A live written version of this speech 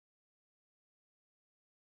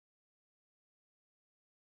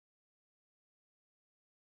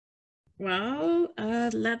Well,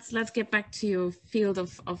 let's get back to your field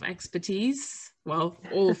of expertise. Well,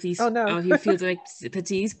 all of these Oh no. are your fields of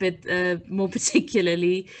expertise, but more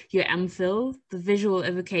particularly your MPhil, the visual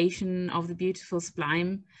evocation of the beautiful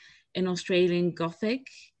sublime in Australian Gothic.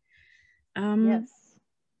 Yes.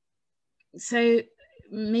 So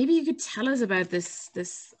maybe you could tell us about this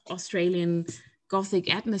Australian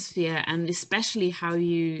Gothic atmosphere, and especially how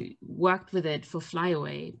you worked with it for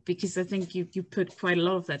Flyaway, because I think you put quite a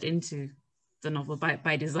lot of that into the novel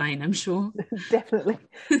by design, I'm sure. Definitely.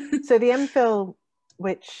 So the MPhil,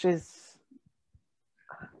 which is,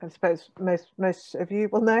 I suppose most of you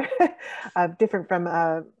will know, different from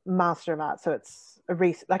a Master of Arts. So it's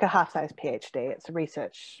like a half-size PhD. It's a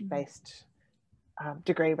research-based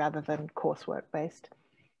degree rather than coursework-based.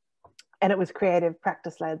 And it was creative,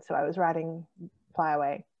 practice-led. So I was writing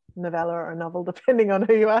Flyaway novella or a novel, depending on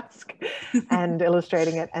who you ask, and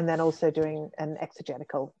illustrating it, and then also doing an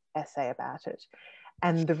exegetical essay about it.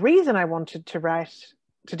 And the reason I wanted to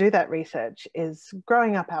do that research is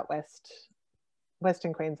growing up out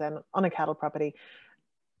Western Queensland on a cattle property,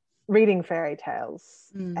 reading fairy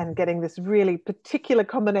tales and getting this really particular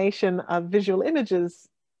combination of visual images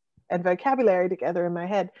and vocabulary together in my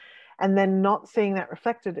head, and then not seeing that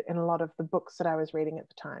reflected in a lot of the books that I was reading at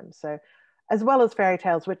the time. So as well as fairy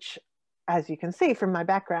tales, which, as you can see from my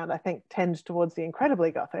background, I think tend towards the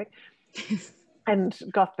incredibly Gothic, and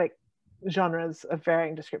Gothic genres of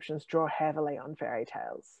varying descriptions draw heavily on fairy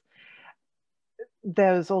tales.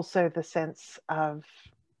 There's also the sense of,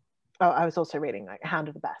 I was also reading like Hound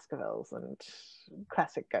of the Baskervilles and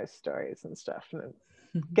classic ghost stories and stuff, and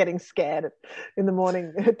getting scared in the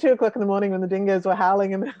morning, at 2 o'clock in the morning when the dingoes were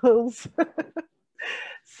howling in the hills.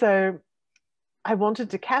 So I wanted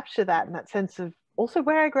to capture that, and that sense of also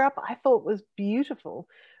where I grew up, I thought was beautiful,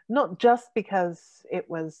 not just because it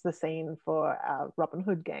was the scene for our Robin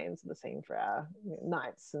Hood games, the scene for our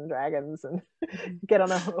knights and dragons and get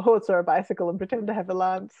on a horse or a bicycle and pretend to have a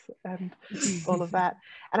lance and all of that.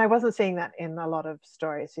 And I wasn't seeing that in a lot of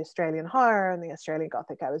stories. The Australian horror and the Australian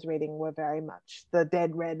Gothic I was reading were very much the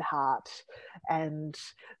dead red heart and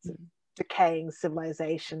decaying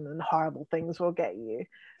civilization, and horrible things will get you.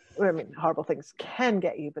 I mean, horrible things can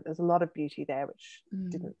get you, but there's a lot of beauty there, which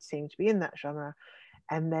didn't seem to be in that genre.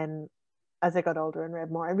 And then as I got older and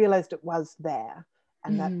read more, I realized it was there,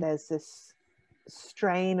 and that there's this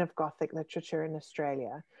strain of Gothic literature in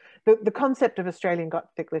Australia. The concept of Australian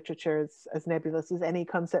Gothic literature is as nebulous as any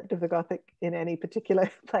concept of the Gothic in any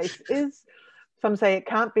particular place is. Some say it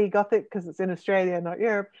can't be Gothic because it's in Australia, not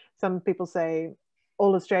Europe. Some people say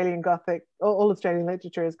all Australian Gothic, all Australian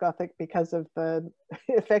literature is Gothic because of the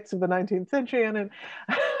effects of the 19th century on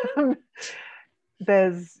it.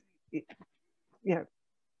 There's,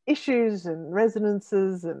 issues and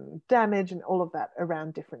resonances and damage and all of that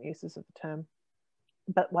around different uses of the term.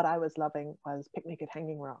 But what I was loving was Picnic at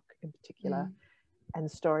Hanging Rock in particular, and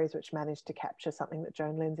stories which managed to capture something that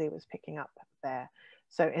Joan Lindsay was picking up there.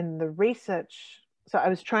 So in the research, so I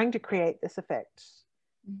was trying to create this effect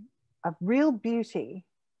of real beauty,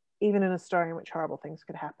 even in a story in which horrible things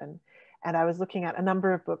could happen. And I was looking at a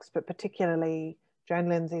number of books, but particularly Joan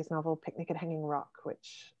Lindsay's novel, Picnic at Hanging Rock,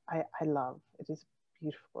 which I love. It is a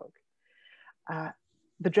beautiful book.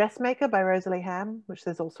 The Dressmaker by Rosalie Ham, which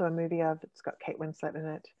there's also a movie of. It's got Kate Winslet in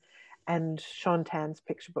it. And Sean Tan's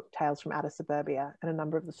picture book, Tales from Outer Suburbia. And a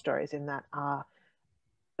number of the stories in that are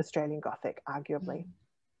Australian Gothic, arguably.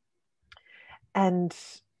 And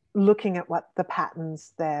looking at what the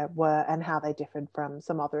patterns there were and how they differed from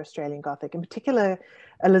some other Australian Gothic, in particular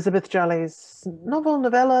Elizabeth Jolly's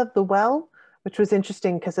novella The Well, which was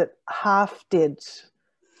interesting because it half did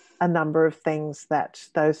a number of things that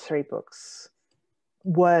those 3 books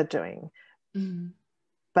were doing,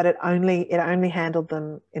 but it only handled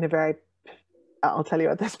them in a very, I'll tell you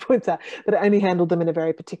what those points are, but it only handled them in a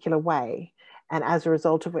very particular way, and as a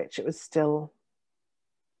result of which it was still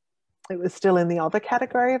in the other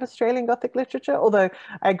category of Australian Gothic literature, although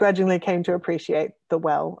I grudgingly came to appreciate The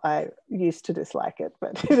Well. I used to dislike it,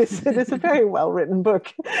 but it is a very well-written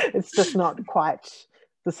book. It's just not quite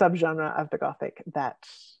the subgenre of the Gothic that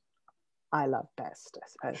I love best, I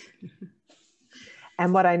suppose.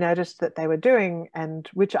 And what I noticed that they were doing, and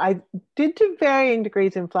which I did to varying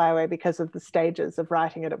degrees in Flyaway because of the stages of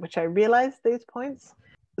writing it at which I realized these points.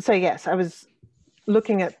 So yes, I was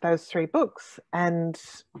looking at those 3 books, and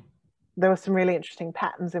there were some really interesting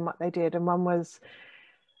patterns in what they did. And one was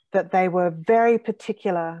that they were very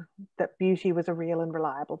particular that beauty was a real and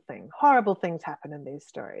reliable thing. Horrible things happen in these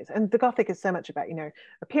stories. And the Gothic is so much about,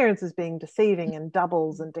 appearances being deceiving and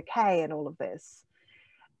doubles and decay and all of this.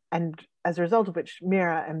 and as a result of which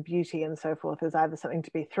mirror and beauty and so forth is either something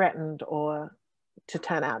to be threatened or to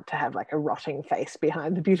turn out to have like a rotting face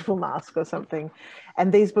behind the beautiful mask or something.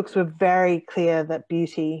 And these books were very clear that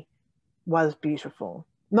beauty was beautiful,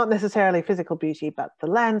 not necessarily physical beauty, but the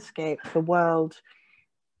landscape, the world,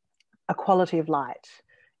 a quality of light.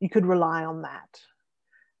 You could rely on that.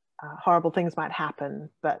 Horrible things might happen,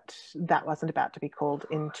 but that wasn't about to be called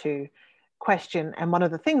into question. And one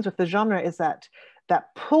of the things with the genre is that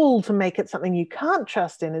that pull to make it something you can't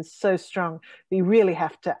trust in is so strong that you really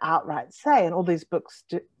have to outright say, and all these books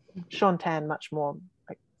do, Sean Tan much more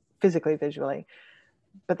like physically, visually,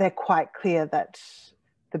 but they're quite clear that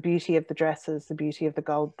the beauty of the dresses, the beauty of the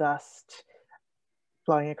gold dust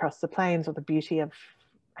flowing across the plains, or the beauty of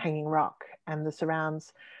Hanging Rock and the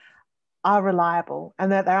surrounds are reliable,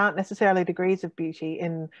 and that there aren't necessarily degrees of beauty.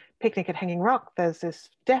 In Picnic at Hanging Rock, there's this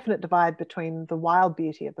definite divide between the wild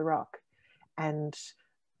beauty of the rock and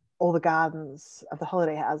all the gardens of the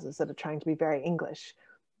holiday houses that are trying to be very English.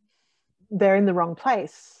 They're in the wrong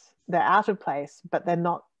place, they're out of place, but they're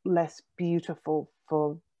not less beautiful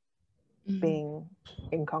for being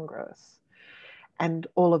incongruous. And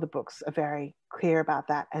all of the books are very clear about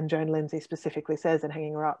that. And Joan Lindsay specifically says in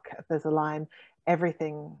Hanging Rock, there's a line,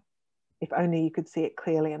 everything, if only you could see it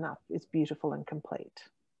clearly enough, is beautiful and complete.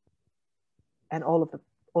 And all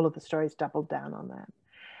of the stories doubled down on that.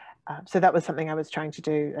 So that was something I was trying to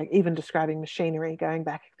do, like even describing machinery, going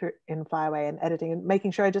back through in Flyaway and editing and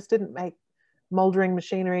making sure I just didn't make mouldering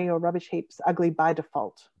machinery or rubbish heaps ugly by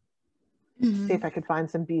default. See if I could find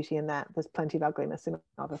some beauty in that. There's plenty of ugliness in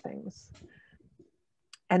other things.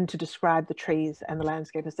 And to describe the trees and the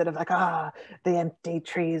landscape instead of like, the empty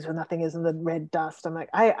trees where nothing is and the red dust. I'm like,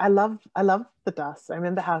 I love the dust. I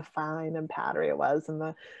remember how fine and powdery it was, and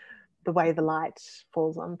the way the light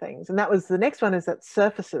falls on things. And that was the next one, is that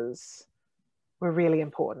surfaces were really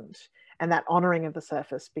important, and that honoring of the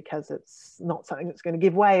surface, because it's not something that's going to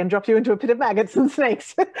give way and drop you into a pit of maggots and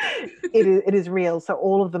snakes. It is real. So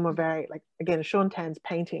all of them are very, like, again, Sean Tan's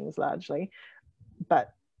paintings largely,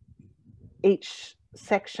 but each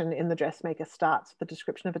section in the dressmaker starts with a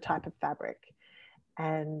description of a type of fabric.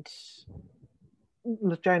 And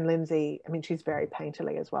with Joan Lindsay, I mean, she's very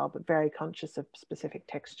painterly as well, but very conscious of specific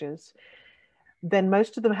textures. Then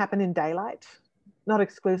most of them happen in daylight, not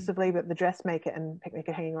exclusively, but the dressmaker and Picnic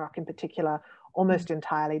at Hanging Rock in particular, almost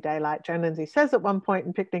entirely daylight. Joan Lindsay says at one point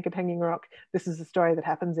in Picnic at Hanging Rock, this is a story that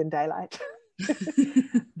happens in daylight.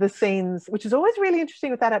 The scenes, which is always really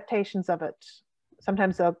interesting with adaptations of it.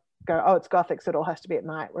 Sometimes they'll go, oh, it's Gothic, so it all has to be at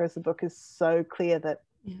night, whereas the book is so clear that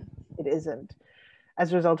it isn't.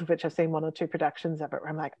 As a result of which I've seen one or two productions of it where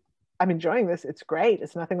I'm like, I'm enjoying this, it's great,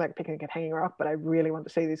 it's nothing like Picnic at Hanging Rock, but I really want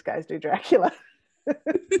to see these guys do Dracula.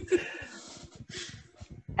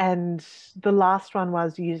 And the last one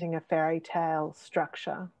was using a fairy tale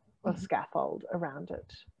structure or scaffold around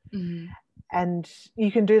it. And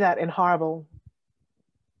you can do that in horrible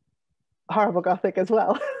Gothic as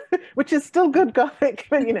well, which is still good Gothic,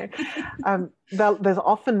 but you know, there's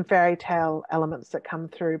often fairy tale elements that come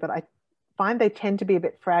through, but I find they tend to be a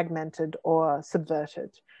bit fragmented or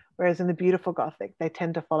subverted, whereas in the beautiful Gothic, they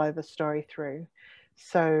tend to follow the story through.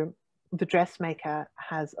 So the dressmaker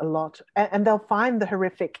has a lot, and they'll find the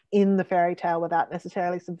horrific in the fairy tale without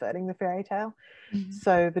necessarily subverting the fairy tale.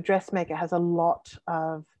 So the dressmaker has a lot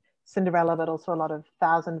of Cinderella, but also a lot of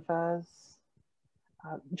Thousand Furs.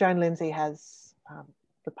 Joan Lindsay has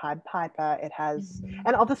the Pied Piper. It has,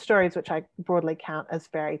 and other stories which I broadly count as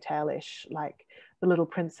fairy tale-ish, like The Little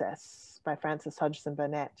Princess by Frances Hodgson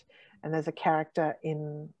Burnett. And there's a character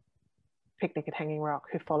in Picnic at Hanging Rock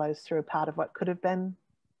who follows through a part of what could have been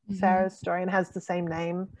Sarah's story and has the same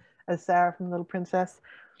name as Sarah from Little Princess.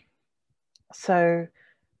 So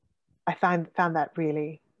I found that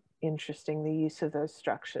really interesting, the use of those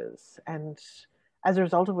structures. And as a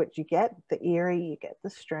result of which you get the eerie, you get the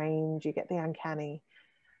strange, you get the uncanny,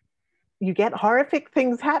 you get horrific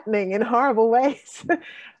things happening in horrible ways.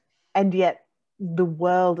 And yet the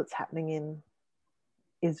world it's happening in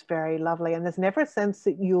is very lovely. And there's never a sense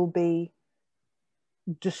that you'll be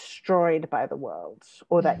destroyed by the world,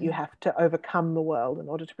 or that you have to overcome the world in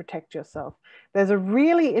order to protect yourself. There's a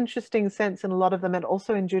really interesting sense in a lot of them, and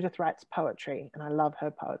also in Judith Wright's poetry, and I love her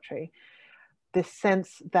poetry, this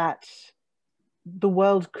sense that the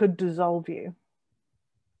world could dissolve you,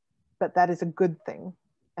 but that is a good thing,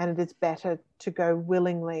 and it is better to go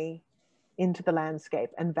willingly into the landscape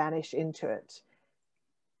and vanish into it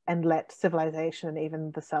and let civilization and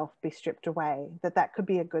even the self be stripped away, that could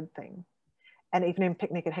be a good thing. And even in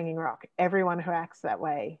Picnic at Hanging Rock, everyone who acts that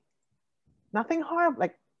way, nothing horrible,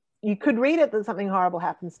 like you could read it that something horrible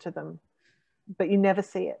happens to them, but you never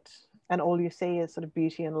see it. And all you see is sort of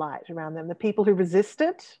beauty and light around them. The people who resist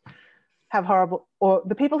it have horrible, or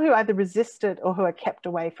the people who either resist it or who are kept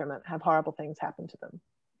away from it have horrible things happen to them.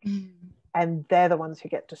 And they're the ones who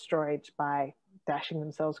get destroyed by dashing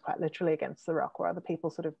themselves quite literally against the rock, where other people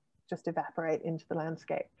sort of just evaporate into the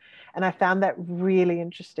landscape. And I found that really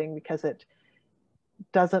interesting because it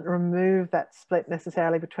doesn't remove that split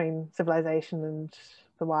necessarily between civilization and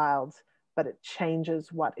the wilds, but it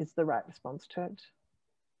changes what is the right response to it.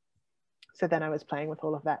 So then I was playing with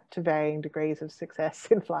all of that to varying degrees of success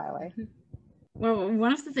in Flyaway. Well,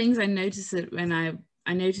 one of the things I noticed when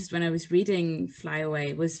I was reading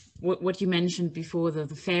Flyaway was what you mentioned before, the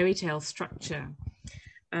fairy tale structure,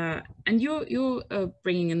 and you're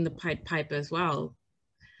bringing in the Pied Piper as well,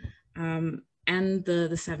 and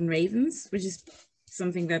the Seven Ravens, which is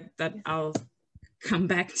something that I'll come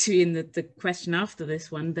back to in the question after this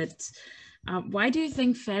one. But why do you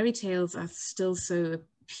think fairy tales are still so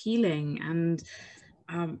appealing, and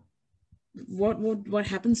what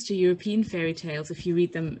happens to European fairy tales if you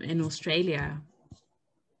read them in Australia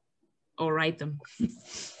or write them?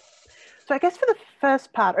 So I guess for the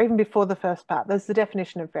first part, or even before the first part, there's the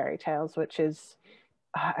definition of fairy tales, which is,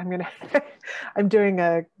 I'm doing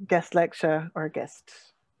a guest lecture or a guest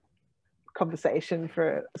conversation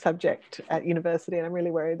for a subject at university, and I'm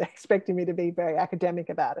really worried they're expecting me to be very academic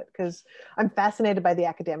about it, because I'm fascinated by the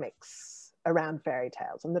academics around fairy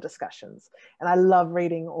tales and the discussions, and I love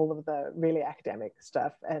reading all of the really academic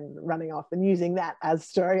stuff and running off and using that as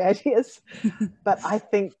story ideas. But I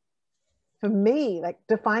think for me, like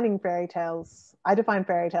defining fairy tales, I define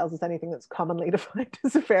fairy tales as anything that's commonly defined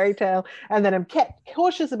as a fairy tale, and then I'm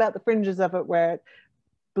cautious about the fringes of it where it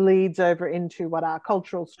bleeds over into what are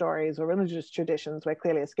cultural stories or religious traditions, where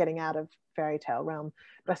clearly it's getting out of fairy tale realm.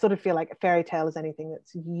 But I sort of feel like a fairy tale is anything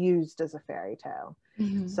that's used as a fairy tale.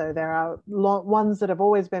 So there are ones that have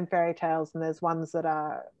always been fairy tales, and there's ones that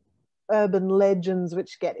are urban legends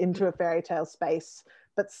which get into a fairy tale space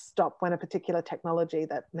but stop when a particular technology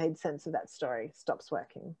that made sense of that story stops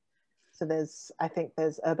working. So I think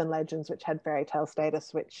there's urban legends which had fairy tale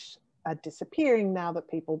status, which are disappearing now that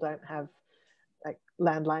people don't have like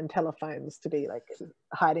landline telephones to be like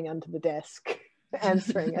hiding under the desk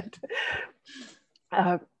answering it.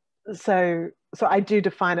 So I do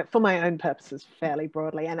define it for my own purposes fairly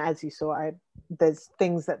broadly. And as you saw, there's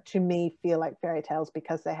things that to me feel like fairy tales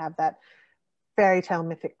because they have that fairy tale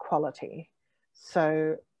mythic quality.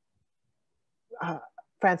 So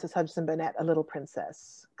Frances Hodgson Burnett, A Little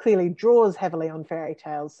Princess, clearly draws heavily on fairy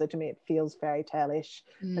tales. So to me, it feels fairy tale-ish.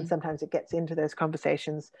 And sometimes it gets into those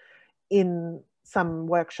conversations. In some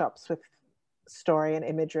workshops with story and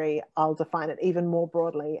imagery, I'll define it even more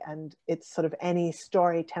broadly. And it's sort of any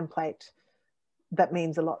story template that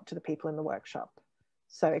means a lot to the people in the workshop.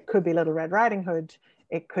 So it could be Little Red Riding Hood,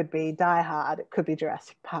 it could be Die Hard, it could be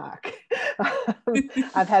Jurassic Park.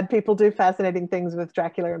 I've had people do fascinating things with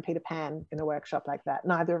Dracula and Peter Pan in a workshop like that,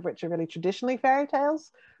 neither of which are really traditionally fairy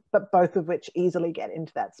tales, but both of which easily get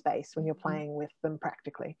into that space when you're playing with them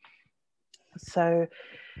practically. So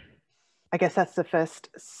I guess that's the first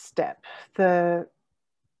step. I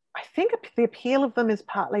think the appeal of them is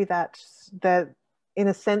partly that they're, in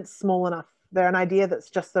a sense, small enough. They're an idea that's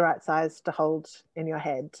just the right size to hold in your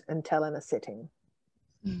head and tell in a sitting.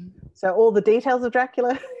 So all the details of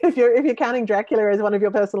Dracula, if you're counting Dracula as one of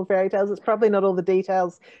your personal fairy tales, it's probably not all the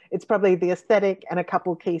details. It's probably the aesthetic and a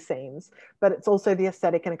couple key scenes, but it's also the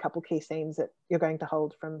aesthetic and a couple key scenes that you're going to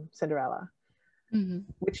hold from Cinderella,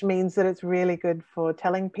 which means that it's really good for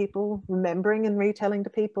telling people, remembering and retelling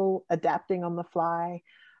to people, adapting on the fly,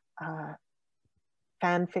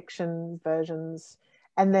 fan fiction versions,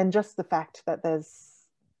 and then just the fact that there's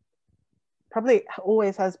probably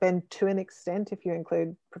always has been, to an extent, if you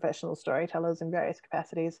include professional storytellers in various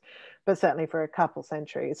capacities, but certainly for a couple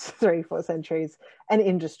centuries, 3-4 centuries, an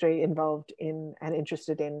industry involved in and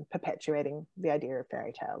interested in perpetuating the idea of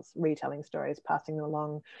fairy tales, retelling stories, passing them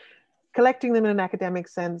along, collecting them in an academic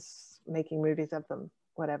sense, making movies of them,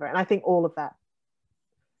 whatever. And I think all of that,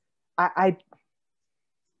 I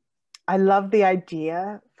love the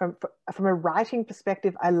idea, from a writing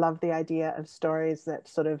perspective, I love the idea of stories that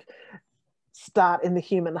sort of start in the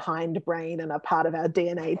human hindbrain and are part of our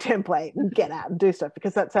DNA template and get out and do stuff,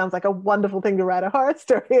 because that sounds like a wonderful thing to write a horror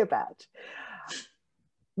story about.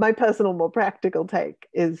 My personal, more practical take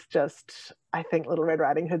is just, I think Little Red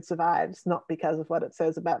Riding Hood survives, not because of what it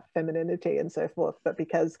says about femininity and so forth, but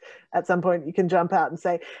because at some point you can jump out and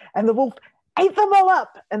say, and the wolf ate them all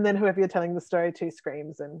up, and then whoever you're telling the story to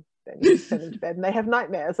screams, and then you send them to bed and they have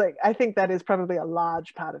nightmares. Like, I think that is probably a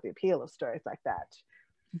large part of the appeal of stories like that.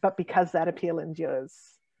 But because that appeal endures,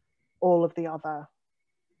 all of the other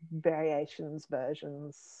variations,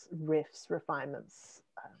 versions, riffs, refinements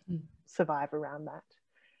survive around that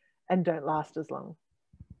and don't last as long.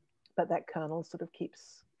 But that kernel sort of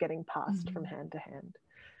keeps getting passed from hand to hand.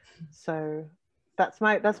 So that's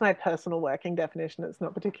my personal working definition. It's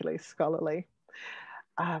not particularly scholarly.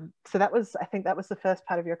 So that was, I think that was the first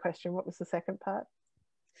part of your question. What was the second part?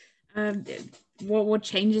 What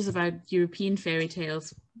changes about European fairy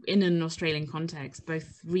tales in an Australian context,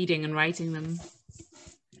 both reading and writing them?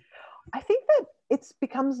 I think that it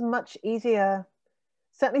becomes much easier,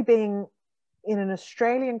 certainly being in an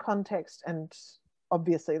Australian context, and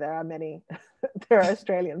obviously there are many, there are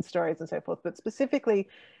Australian stories and so forth, but specifically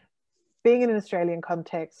being in an Australian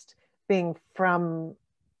context, being from,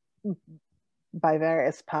 by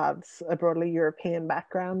various paths, a broadly European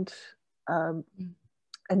background, and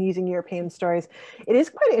using European stories, it is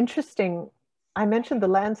quite interesting. I mentioned the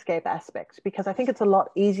landscape aspect because I think it's a lot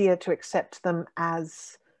easier to accept them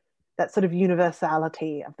as that sort of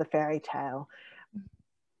universality of the fairy tale.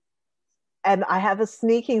 And I have a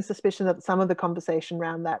sneaking suspicion that some of the conversation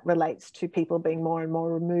around that relates to people being more and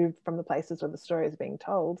more removed from the places where the story is being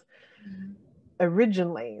told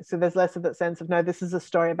originally. So there's less of that sense of, no, this is a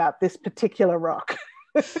story about this particular rock.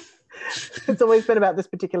 It's always been about this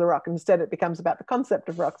particular rock. Instead, it becomes about the concept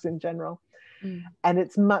of rocks in general. And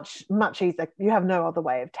it's much, much easier. You have no other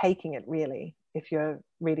way of taking it, really, if you're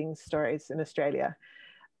reading stories in Australia,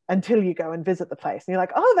 until you go and visit the place. And you're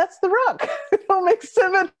like, oh, that's the rock. It all makes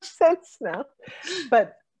so much sense now.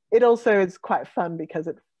 But it also is quite fun because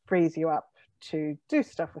it frees you up to do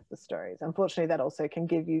stuff with the stories. Unfortunately, that also can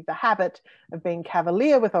give you the habit of being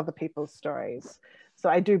cavalier with other people's stories. So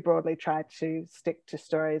I do broadly try to stick to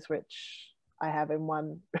stories which I have in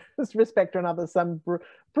one respect or another some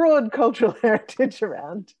broad cultural heritage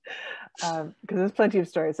around, because there's plenty of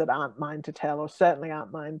stories that aren't mine to tell, or certainly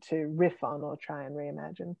aren't mine to riff on or try and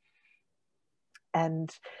reimagine.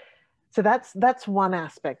 And so that's one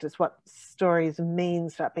aspect, is what stories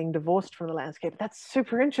means about being divorced from the landscape. That's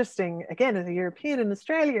super interesting, again, as a European in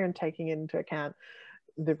Australia, and taking into account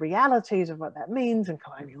the realities of what that means and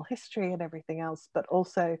colonial history and everything else, but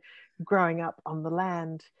also growing up on the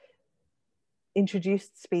land.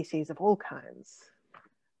 Introduced species of all kinds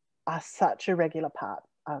are such a regular part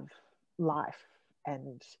of life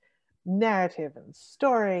and narrative and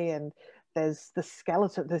story. And there's the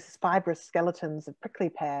skeleton, there's fibrous skeletons of prickly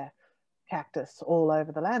pear cactus all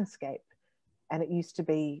over the landscape. And it used to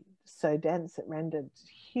be so dense, it rendered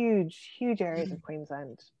huge, huge areas of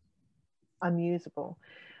Queensland unusable.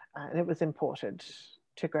 And it was imported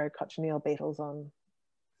to grow cochineal beetles on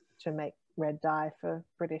to make red dye for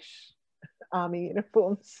British army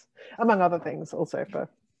uniforms, among other things, also for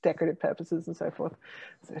decorative purposes and so forth.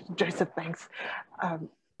 So Joseph Banks.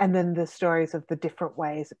 And then the stories of the different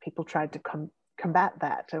ways that people tried to combat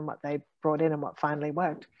that, and what they brought in and what finally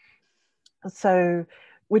worked. So,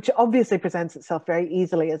 which obviously presents itself very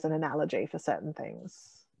easily as an analogy for certain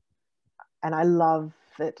things. And I love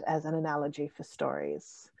it as an analogy for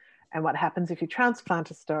stories. And what happens if you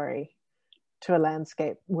transplant a story to a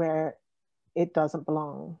landscape where it doesn't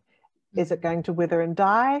belong? Is it going to wither and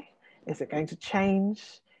die? Is it going to change?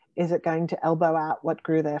 Is it going to elbow out what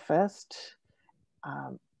grew there first?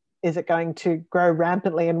 Is it going to grow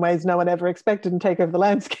rampantly in ways no one ever expected and take over the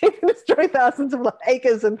landscape and destroy thousands of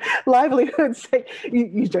acres and livelihoods?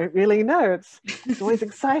 You don't really know. It's always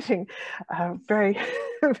exciting. I'm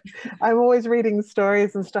always reading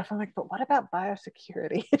stories and stuff. I'm like, but what about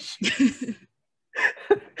biosecurity issues?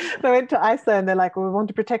 I went to Iceland. They're like, well, we want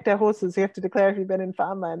to protect our horses. You have to declare if you've been in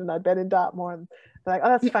farmland. And I'd been in Dartmoor. And they're like, oh,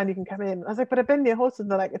 that's fine. You can come in. I was like, but I've been near horses.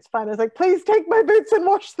 And they're like, it's fine. I was like, please take my boots and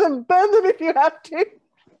wash them. Burn them if you have to.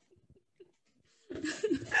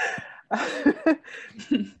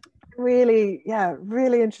 Really, yeah,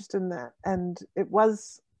 really interested in that. And it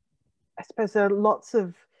was, I suppose there are lots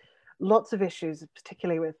of issues,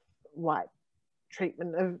 particularly with white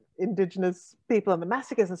treatment of Indigenous people and the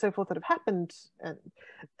massacres and so forth that have happened, and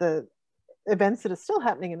the events that are still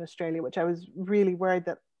happening in Australia, which I was really worried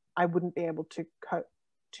that I wouldn't be able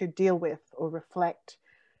to deal with or reflect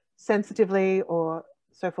sensitively or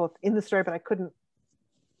so forth in the story, but I couldn't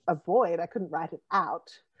write it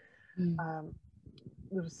out.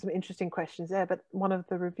 There was some interesting questions there, but one of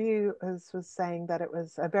the reviewers was saying that it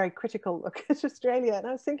was a very critical look at Australia, and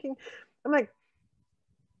I was thinking, I'm like,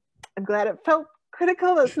 I'm glad it felt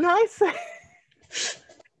critical. That's nice.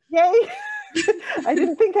 Yay. I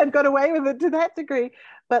didn't think I'd got away with it to that degree,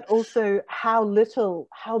 but also how little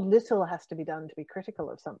has to be done to be critical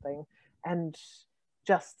of something. And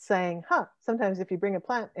just saying, sometimes if you bring a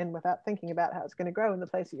plant in without thinking about how it's going to grow in the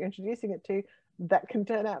place that you're introducing it to, that can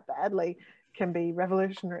turn out badly, can be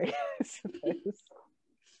revolutionary, I suppose.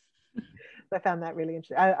 I found that really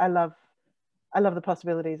interesting. I love the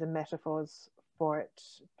possibilities and metaphors for it,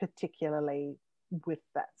 particularly with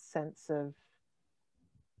that sense of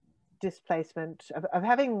displacement, of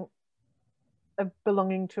having, of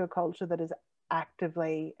belonging to a culture that is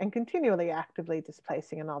actively and continually actively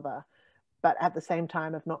displacing another, but at the same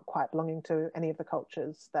time of not quite belonging to any of the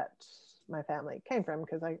cultures that my family came from,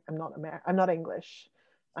 because I'm not English,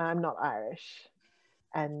 I'm not Irish,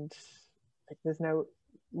 and like, there's no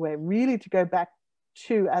way really to go back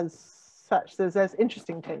to as such. There's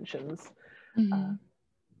interesting tensions,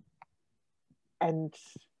 and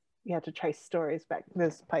you have to trace stories back.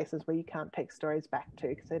 There's places where you can't take stories back to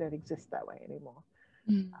because they don't exist that way anymore.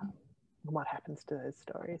 What happens to those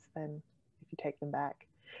stories then if you take them back?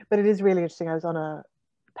 But it is really interesting. I was on a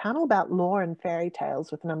panel about lore and fairy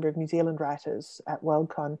tales with a number of New Zealand writers at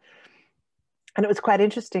Worldcon, and it was quite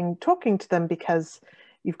interesting talking to them, because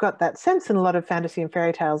you've got that sense in a lot of fantasy and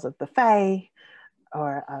fairy tales of the fae,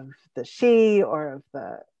 or of the she, or of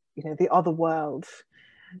the, you know, the other world.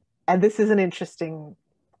 And this is an interesting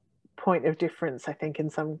point of difference, I think, in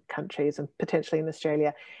some countries and potentially in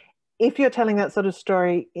Australia. If you're telling that sort of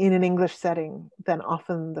story in an English setting, then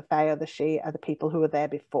often the fae or the she are the people who were there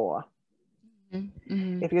before.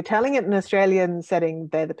 If you're telling it in an Australian setting,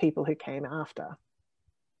 they're the people who came after.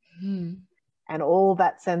 And all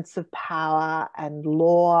that sense of power and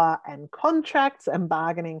law and contracts and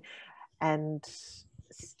bargaining and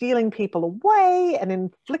stealing people away and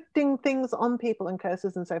inflicting things on people and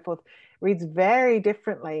curses and so forth reads very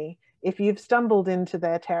differently if you've stumbled into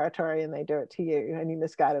their territory and they do it to you and you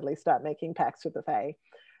misguidedly start making pacts with the fae.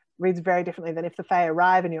 Reads very differently than if the fae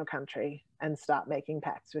arrive in your country and start making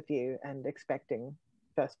pacts with you and expecting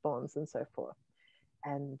firstborns and so forth.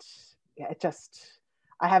 And yeah, it just,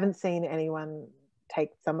 I haven't seen anyone take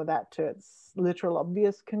some of that to its literal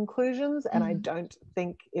obvious conclusions, and I don't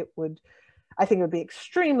think it would, I think it would be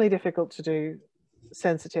extremely difficult to do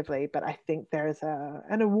sensitively, but I think there is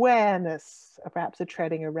an awareness, perhaps a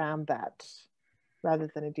treading around that, rather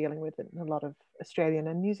than a dealing with it in a lot of Australian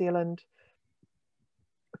and New Zealand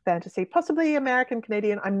fantasy, possibly American,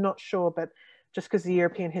 Canadian, I'm not sure, but just because the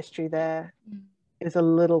European history there is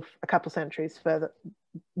a couple centuries further,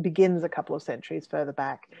 begins a couple of centuries further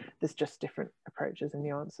back, there's just different approaches and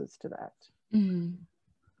nuances to that.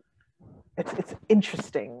 It's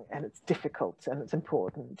interesting and it's difficult and it's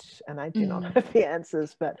important, and I do not have the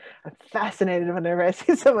answers, but I'm fascinated whenever I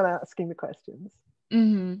see someone asking the questions.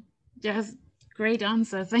 Yes, great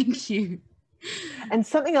answer, thank you. And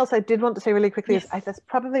something else I did want to say really quickly is that's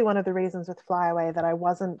probably one of the reasons with Fly Away that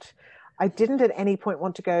I didn't at any point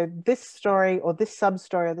want to go, this story or this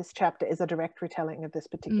sub-story or this chapter is a direct retelling of this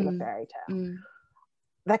particular fairy tale.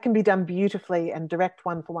 That can be done beautifully, and direct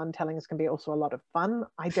one-for-one tellings can be also a lot of fun.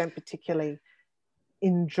 I don't particularly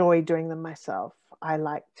enjoy doing them myself. I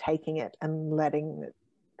like taking it and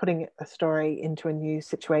putting a story into a new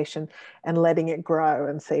situation and letting it grow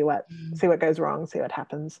and see what goes wrong, see what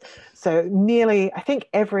happens. So nearly, I think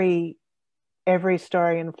every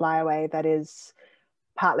story in Fly Away that is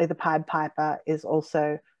partly the Pied Piper is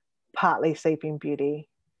also partly Sleeping Beauty,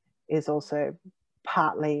 is also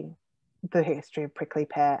partly the history of Prickly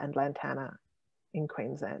Pear and Lantana in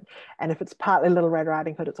Queensland. And if it's partly Little Red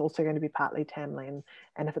Riding Hood, it's also going to be partly Tamlin.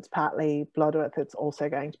 And if it's partly Bloodworth, it's also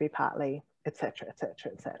going to be partly etc.,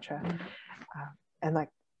 etc., etc. And like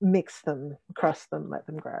mix them, cross them, let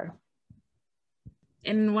them grow.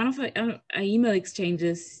 In one of our email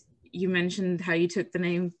exchanges, you mentioned how you took the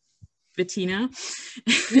name Bettina.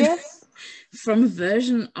 Yes. From a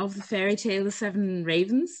version of the fairy tale The Seven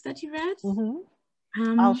Ravens that you read.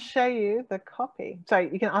 I'll show you the copy. Sorry,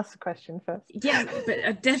 you can ask the question first. Yeah, but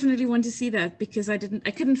I definitely want to see that, because I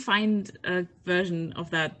couldn't find a version of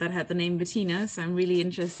that had the name Bettina, so I'm really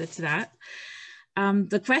interested to that.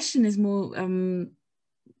 The question is more,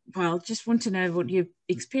 just want to know what your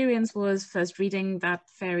experience was first reading that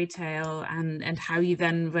fairy tale and how you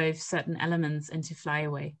then wove certain elements into Fly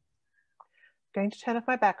Away. Going to turn off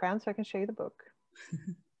my background so I can show you the book.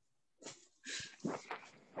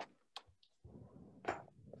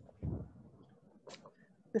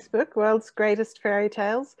 This book, World's Greatest Fairy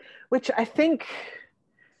Tales, which I think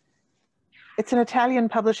it's an Italian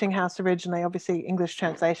publishing house originally, obviously English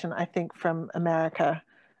translation, I think from America.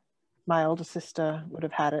 My older sister would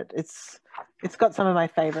have had it. It's got some of my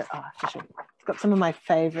favorite, it's got some of my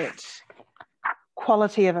favorite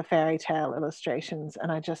quality of a fairy tale illustrations,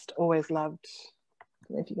 and I just always loved, I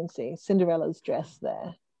don't know if you can see Cinderella's dress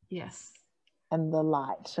there. Yes. and the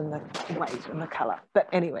light and the weight and the color. But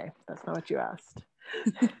anyway, that's not what you asked.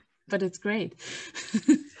 But it's great.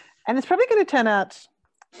 And it's probably going to turn out,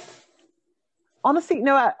 honestly,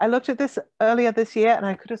 no, I looked at this earlier this year and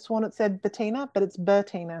I could have sworn it said Bettina, but it's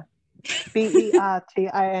Bertina.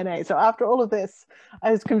 Bertina. So after all of this,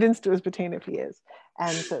 I was convinced it was Bettina for years.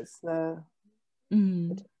 And so it's the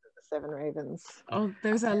 7 ravens. Oh,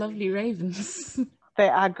 those are lovely ravens. They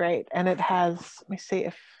are great. And it has, let me see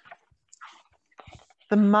if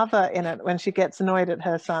the mother in it, when she gets annoyed at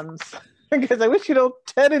her sons, because I wish you'd all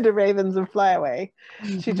turn into ravens and fly away.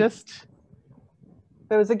 She just,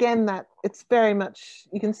 there was again that, it's very much,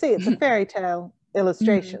 you can see it's a fairy tale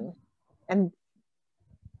illustration. And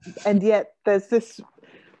yet there's this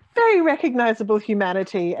very recognizable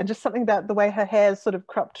humanity, and just something about the way her hair is sort of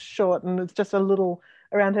cropped short and it's just a little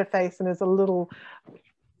around her face and is a little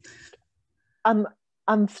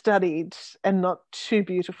unstudied and not too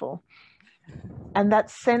beautiful. And that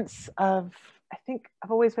sense of, I think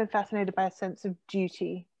I've always been fascinated by a sense of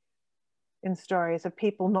duty in stories, of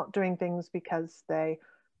people not doing things because they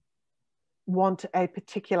want a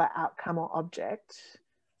particular outcome or object,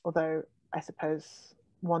 although I suppose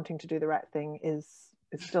wanting to do the right thing is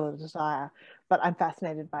still a desire, but I'm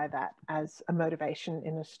fascinated by that as a motivation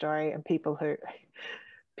in a story, and people who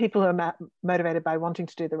are motivated by wanting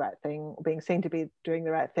to do the right thing, or being seen to be doing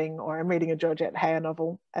the right thing. Or I'm reading a Georgette Heyer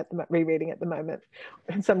novel rereading at the moment,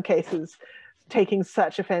 in some cases taking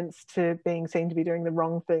such offense to being seen to be doing the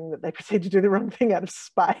wrong thing that they proceed to do the wrong thing out of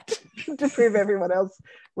spite to prove everyone else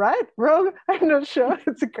right, wrong, I'm not sure.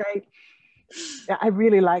 It's a great, I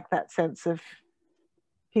really like that sense of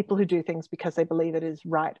people who do things because they believe it is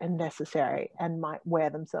right and necessary and might wear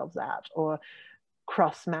themselves out or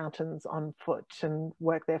cross mountains on foot and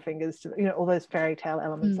work their fingers to, you know, all those fairy tale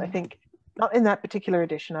elements. I think not in that particular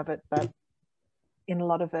edition of it, but in a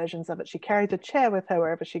lot of versions of it, she carries a chair with her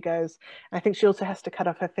wherever she goes. I think she also has to cut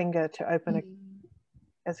off her finger to open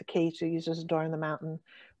as a key to use as a door in the mountain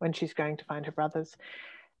when she's going to find her brothers.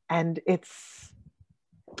 And it's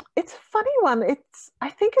a funny one. I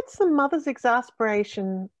think it's the mother's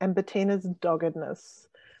exasperation and Bettina's doggedness,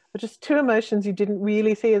 which is two emotions you didn't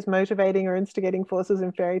really see as motivating or instigating forces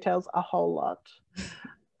in fairy tales a whole lot.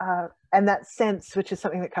 And that sense, which is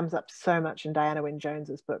something that comes up so much in Diana Wynne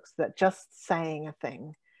Jones's books, that just saying a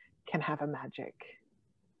thing can have a magic.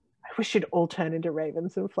 I wish you'd all turn into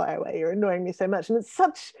ravens and fly away. You're annoying me so much. And it's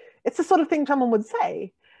the sort of thing someone would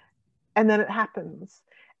say. And then it happens.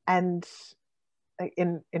 And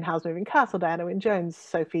in Howl's Moving Castle, Diana Wynne Jones,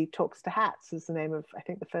 Sophie Talks to Hats is the name of, I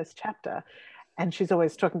think, the first chapter. And she's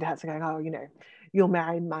always talking to hats and going, oh, you know, you'll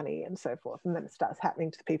marry money and so forth. And then it starts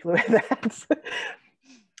happening to the people who wear the hats.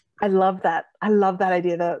 I love that. I love that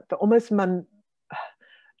idea, the almost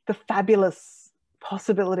the fabulous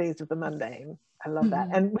possibilities of the mundane. I love that.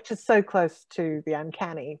 And which is so close to the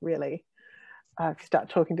uncanny, really. If you start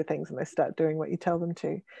talking to things and they start doing what you tell them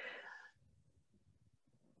to.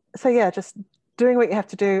 So yeah, just doing what you have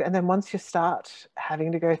to do. And then once you start,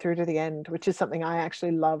 having to go through to the end, which is something I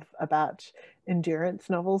actually love about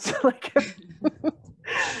endurance novels,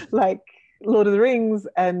 like Lord of the Rings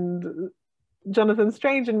and Jonathan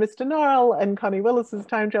Strange and Mr. Norrell and Connie Willis's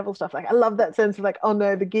time travel stuff. Like, I love that sense of like, oh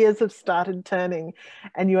no, the gears have started turning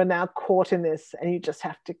and you are now caught in this and you just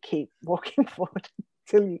have to keep walking forward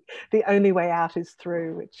till the only way out is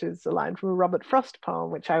through, which is a line from a Robert Frost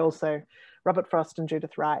poem, which Robert Frost and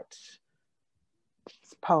Judith Wright's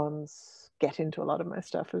poems get into a lot of my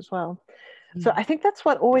stuff as well. So I think that's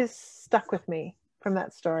what always stuck with me from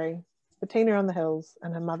that story, Bettina on the Hills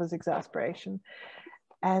and her mother's exasperation.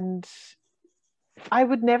 And I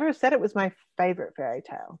would never have said it was my favorite fairy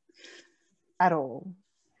tale at all.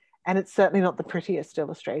 And it's certainly not the prettiest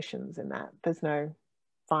illustrations in that. There's no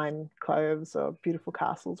fine clothes or beautiful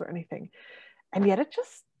castles or anything. And yet it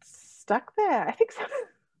just stuck there. I think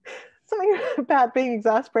something about being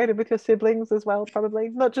exasperated with your siblings as well, probably.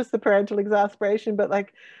 Not just the parental exasperation, but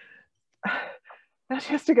like, now she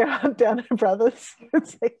has to go hunt down her brothers.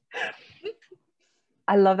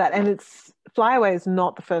 I love that. And Fly Away is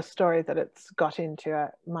not the first story that it's got into.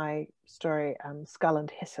 My story, Skull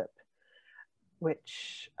and Hyssop,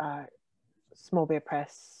 which Small Beer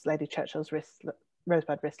Press, Lady Churchill's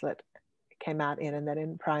Rosebud Wristlet came out in, and then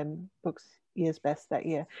in Prime Books Year's Best that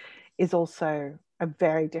year, is also a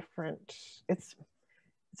very different, it's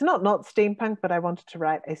not steampunk, but I wanted to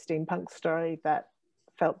write a steampunk story that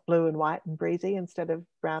felt blue and white and breezy instead of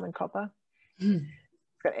brown and copper. It's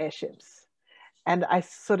got airships. And I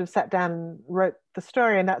sort of sat down and wrote the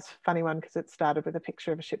story, and that's a funny one because it started with a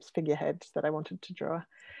picture of a ship's figurehead that I wanted to draw,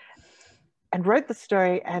 and wrote the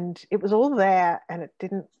story, and it was all there and it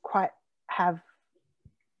didn't quite have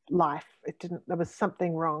life. It didn't, there was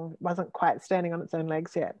something wrong. It wasn't quite standing on its own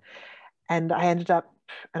legs yet. And I ended up,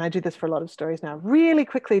 and I do this for a lot of stories now, really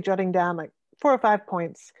quickly jotting down like 4 or 5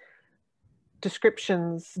 points,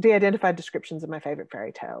 descriptions, de-identified descriptions of my favorite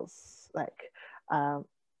fairy tales, like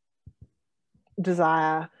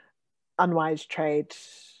desire, unwise trade,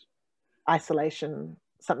 isolation,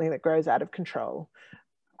 something that grows out of control,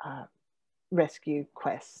 rescue,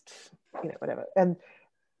 quest, you know, whatever. And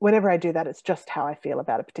whenever I do that, it's just how I feel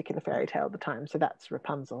about a particular fairy tale at the time. So that's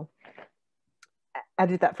Rapunzel. I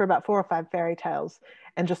did that for about 4 or 5 fairy tales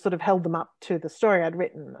and just sort of held them up to the story I'd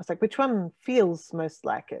written. I was like, which one feels most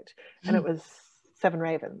like it? And it was Seven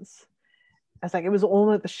Ravens. I was like, it was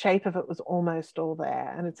all, the shape of it was almost all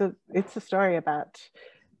there. And it's a story about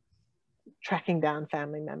tracking down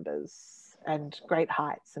family members and great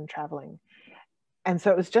heights and traveling. And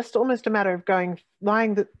so it was just almost a matter of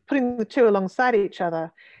putting the two alongside each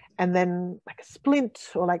other, and then like a splint,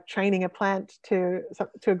 or like training a plant to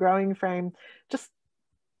a growing frame, just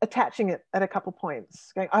attaching it at a couple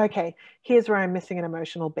points, going, okay, here's where I'm missing an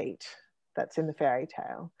emotional beat that's in the fairy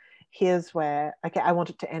tale. Here's where, okay, I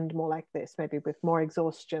want it to end more like this, maybe with more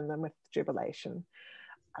exhaustion than with jubilation.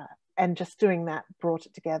 And just doing that brought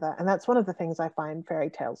it together. And that's one of the things I find fairy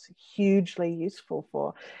tales hugely useful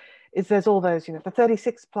for, is there's all those, you know, the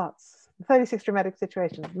 36 plots, the 36 dramatic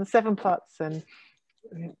situations, and the 7 plots, and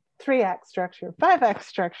 3-act structure, 5-act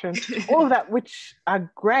structure, all of that, which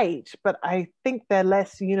are great, but I think they're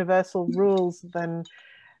less universal rules than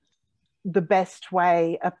the best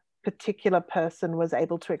way a particular person was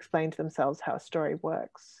able to explain to themselves how a story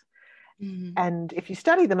works. Mm-hmm. And if you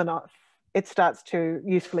study them enough, it starts to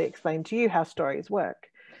usefully explain to you how stories work.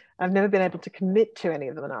 I've never been able to commit to any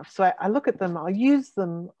of them enough. So I look at them, I'll use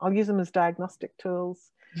them as diagnostic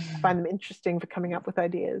tools. I find them interesting for coming up with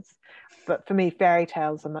ideas. But for me, fairy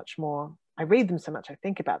tales are much more, I read them so much, I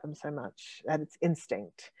think about them so much, that it's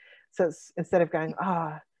instinct. So it's, instead of going,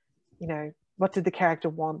 you know, what did the character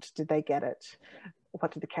want? Did they get it?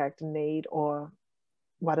 What did the character need? Or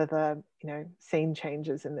what are the, you know, scene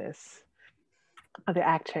changes in this? Are there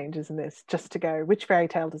act changes in this? Just to go, which fairy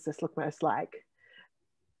tale does this look most like?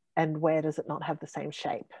 And where does it not have the same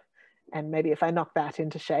shape? And maybe if I knock that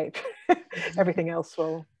into shape, everything else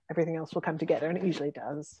will come together, and it usually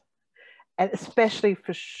does. And especially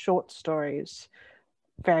for short stories,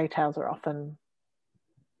 fairy tales are often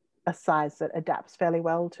a size that adapts fairly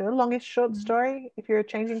well to a longish short story if you're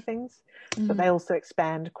changing things, but they also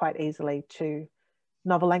expand quite easily to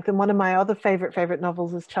novel length. And one of my other favorite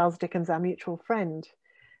novels is Charles Dickens' Our Mutual Friend.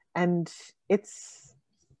 And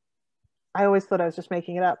I always thought I was just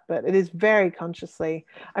making it up, but it is very consciously,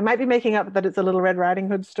 I might be making up that it's a Little Red Riding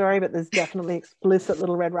Hood story, but there's definitely explicit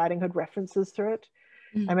Little Red Riding Hood references through it.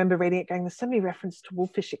 I remember reading it going, there's so many references to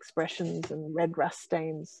wolfish expressions and red rust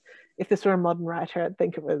stains. If this were a modern writer, I'd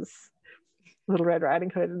think it was Little Red Riding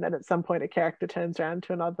Hood. And then at some point a character turns around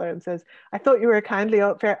to another and says, I thought you were a kindly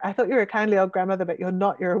old grandmother, but you're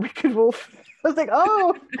not, you're a wicked wolf. I was like,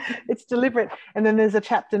 oh, it's deliberate. And then there's a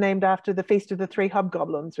chapter named after the Feast of the Three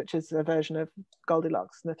Hobgoblins, which is a version of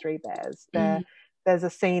Goldilocks and the Three Bears. There's a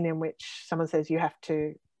scene in which someone says, you have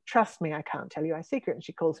to trust me, I can't tell you my secret. And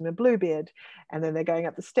she calls him a Bluebeard. And then they're going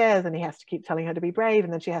up the stairs and he has to keep telling her to be brave.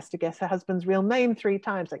 And then she has to guess her husband's real name 3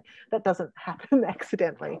 times. Like, that doesn't happen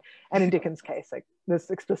accidentally. And in Dickens' case, like, there's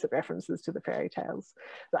explicit references to the fairy tales.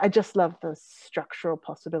 But I just love the structural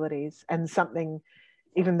possibilities, and something,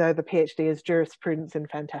 even though the PhD is jurisprudence in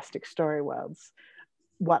fantastic story worlds,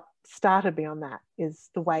 what started me on that is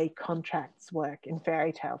the way contracts work in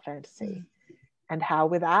fairy tale fantasy. And how,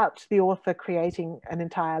 without the author creating an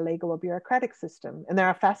entire legal or bureaucratic system, and there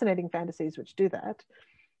are fascinating fantasies which do that,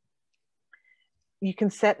 you can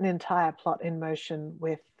set an entire plot in motion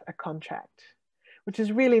with a contract, which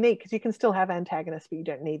is really neat because you can still have antagonists, but you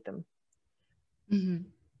don't need them.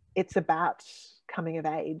 It's about coming of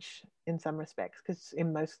age in some respects, because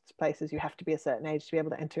in most places you have to be a certain age to be able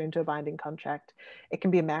to enter into a binding contract. It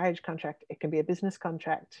can be a marriage contract, it can be a business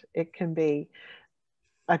contract, it can be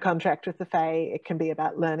a contract with the Fae, it can be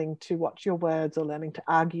about learning to watch your words or learning to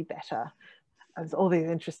argue better. There's all these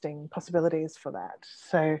interesting possibilities for that.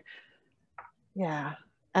 So yeah,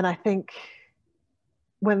 and I think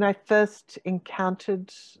when I first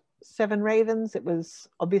encountered Seven Ravens, it was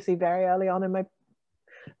obviously very early on in my,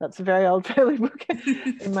 that's a very old fairy book,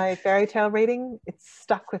 in my fairy tale reading. It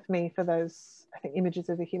stuck with me for those, I think, images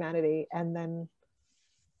of the humanity, and then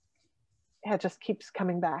it just keeps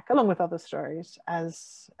coming back along with other stories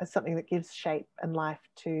as something that gives shape and life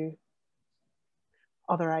to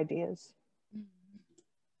other ideas.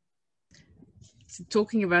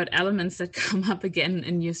 talking about elements that come up again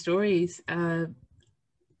in your stories,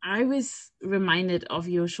 I was reminded of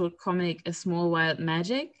your short comic, A Small Wild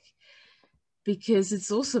Magic, because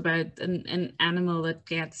it's also about an animal that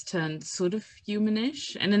gets turned sort of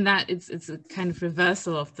humanish. And in that, it's a kind of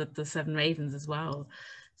reversal of the Seven Ravens as well.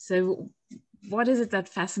 So what is it that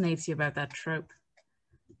fascinates you about that trope?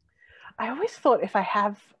 I always thought if I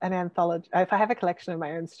have an anthology, if I have a collection of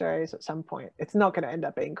my own stories at some point, it's not going to end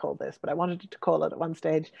up being called this, but I wanted to call it at one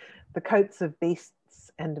stage, The Coats of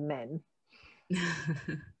Beasts and Men.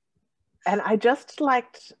 And I just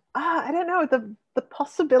liked, I don't know, the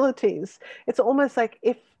possibilities. It's almost like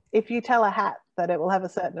if you tell a hat that it will have a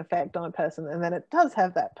certain effect on a person, and then it does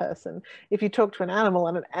have that person. If you talk to an animal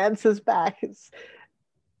and it answers back,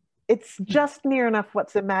 it's just near enough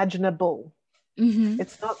what's imaginable. Mm-hmm.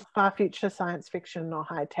 It's not far future science fiction or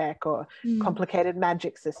high tech or complicated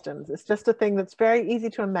magic systems. It's just a thing that's very easy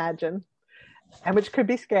to imagine, and which could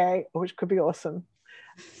be scary or which could be awesome.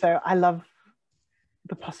 So I love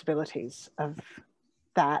the possibilities of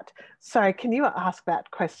that. Sorry, can you ask that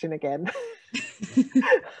question again?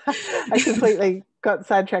 I completely got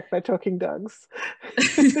sidetracked by talking dogs.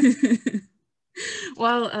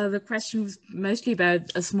 Well, the question was mostly about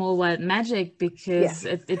A Small Wild Magic, because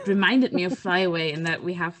Yes. it reminded me of Flyaway, in that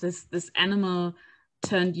we have this animal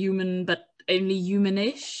turned human, but only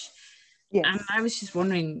humanish. Yes. And I was just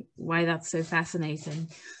wondering why that's so fascinating.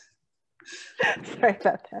 Sorry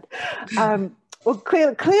about that. Well,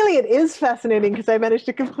 clearly it is fascinating, because I managed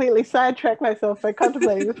to completely sidetrack myself by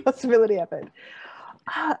contemplating the possibility of it.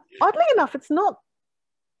 Oddly enough, it's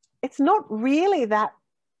not really that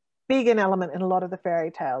big an element in a lot of the fairy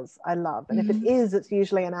tales I love. And if it is, it's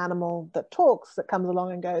usually an animal that talks, that comes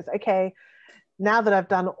along and goes, okay, now that I've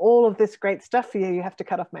done all of this great stuff for you, you have to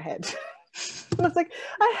cut off my head. And I was like,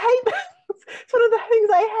 I hate that. It's one of the things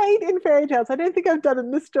I hate in fairy tales. I don't think I've done it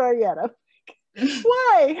in this story yet. I'm like,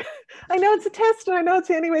 why? I know it's a test and I know it's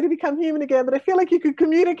the only way to become human again, but I feel like you could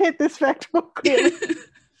communicate this fact more clearly.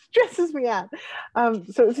 Stresses me out.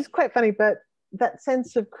 So it was just quite funny, but that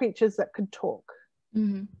sense of creatures that could talk.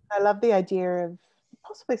 I love the idea of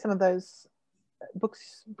possibly some of those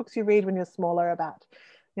books you read when you're smaller about,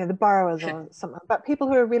 the burrowers or something, about people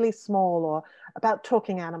who are really small, or about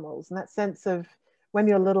talking animals, and that sense of when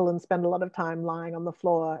you're little and spend a lot of time lying on the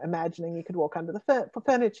floor imagining you could walk under the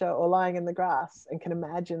furniture, or lying in the grass and can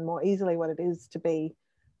imagine more easily what it is to be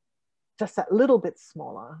just that little bit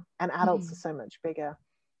smaller, and adults are so much bigger.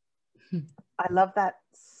 I love that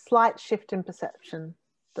slight shift in perception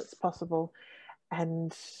that's possible.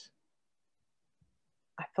 And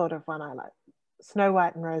I thought of one I like, Snow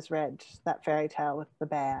White and Rose Red, that fairy tale with the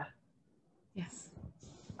bear. Yes.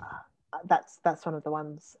 That's one of the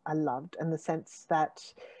ones I loved, and the sense that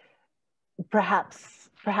perhaps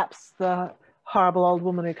the horrible old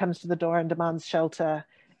woman who comes to the door and demands shelter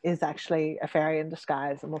is actually a fairy in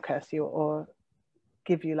disguise and will curse you or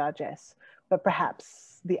give you largesse. But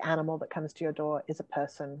perhaps the animal that comes to your door is a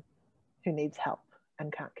person who needs help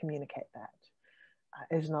and can't communicate that.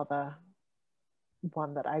 Is another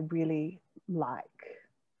one that I really like.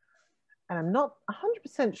 And I'm not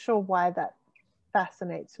 100% sure why that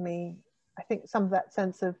fascinates me. I think some of that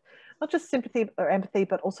sense of not just sympathy or empathy,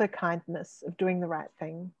 but also kindness, of doing the right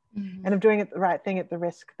thing, and of doing it the right thing at the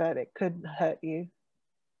risk that it could hurt you,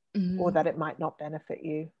 or that it might not benefit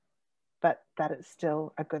you, but that it's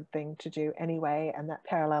still a good thing to do anyway. And that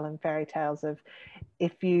parallel in fairy tales of,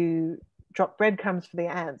 if you drop breadcrumbs for the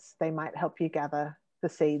ants, they might help you gather the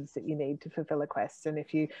seeds that you need to fulfill a quest. And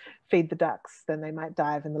if you feed the ducks, then they might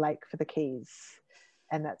dive in the lake for the keys.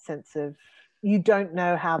 And that sense of, you don't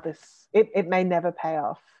know how it may never pay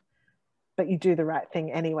off, but you do the right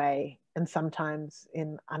thing anyway. And sometimes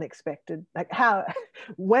in unexpected, like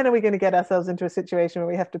when are we going to get ourselves into a situation where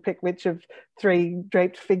we have to pick which of 3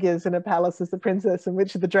 draped figures in a palace is the princess and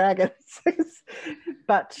which are the dragons?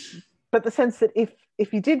 but the sense that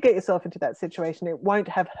if you did get yourself into that situation, it won't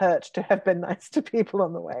have hurt to have been nice to people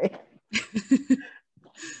on the way.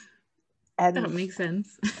 And that makes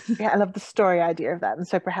sense. Yeah, I love the story idea of that. And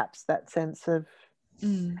so perhaps that sense of,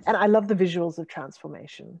 and I love the visuals of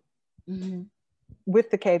transformation, with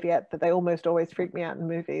the caveat that they almost always freak me out in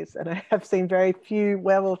movies. And I have seen very few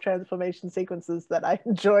werewolf transformation sequences that I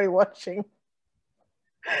enjoy watching.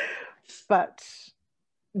 But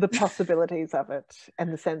the possibilities of it,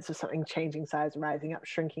 and the sense of something changing size, rising up,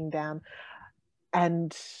 shrinking down.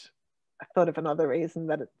 And I thought of another reason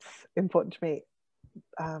that it's important to me.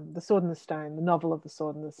 The Sword and the Stone, the novel of The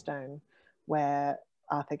Sword and the Stone, where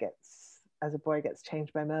Arthur as a boy, gets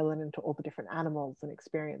changed by Merlin into all the different animals and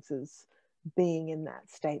experiences being in that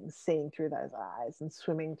state and seeing through those eyes and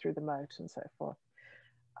swimming through the moat and so forth.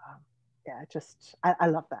 Yeah, just I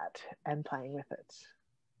love that and playing with it.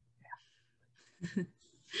 Yeah.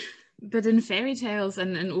 But in fairy tales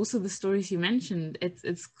and also the stories you mentioned,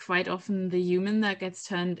 it's quite often the human that gets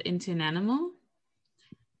turned into an animal.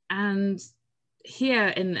 And here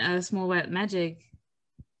in Small World Magic,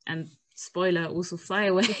 and spoiler, also Fly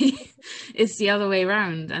Away, it's the other way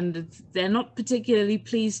around, and they're not particularly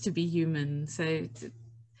pleased to be human. So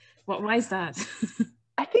why is that?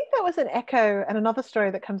 I think that was an echo, and another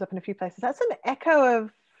story that comes up in a few places. That's an echo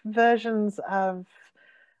of versions of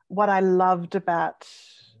what I loved about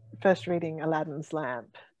first reading Aladdin's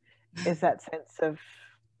Lamp, is that sense of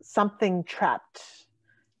something trapped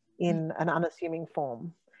in an unassuming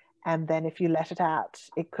form. And then if you let it out,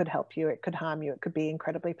 it could help you, it could harm you, it could be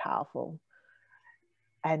incredibly powerful.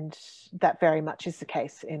 And that very much is the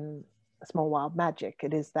case in Small Wild Magic.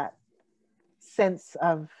 It is that sense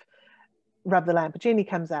of rub the lamp, a genie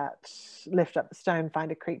comes out, lift up the stone,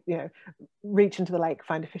 find a creek, reach into the lake,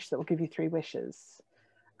 find a fish that will give you 3 wishes.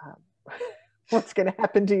 What's going to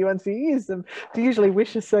happen to you once you use them? It's usually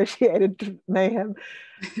wish associated mayhem.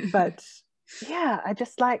 But yeah,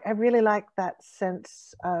 I really like that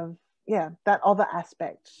sense of, that other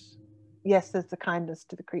aspect. Yes, there's the kindness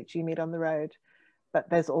to the creature you meet on the road, but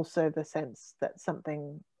there's also the sense that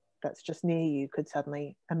something that's just near you could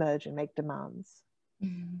suddenly emerge and make demands,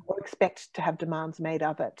 or expect to have demands made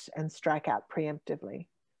of it and strike out preemptively,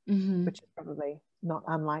 which is probably not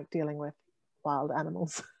unlike dealing with wild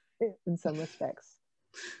animals in some respects.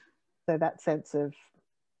 So that sense of,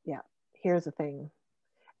 here's a thing.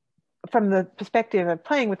 From the perspective of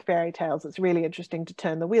playing with fairy tales, it's really interesting to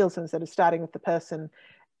turn the wheels instead of starting with the person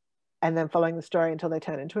and then following the story until they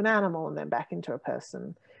turn into an animal and then back into a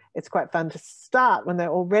person. It's quite fun to start when they're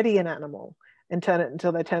already an animal and turn it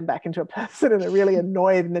until they turn back into a person and they're really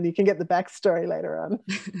annoyed, and then you can get the backstory later on.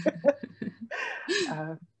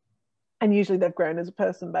 And usually they've grown as a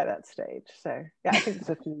person by that stage. So yeah, I think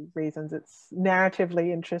there's a few reasons. It's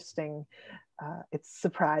narratively interesting, it's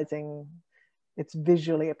surprising, it's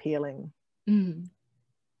visually appealing.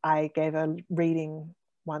 I gave a reading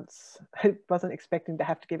once. I wasn't expecting to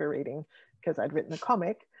have to give a reading because I'd written a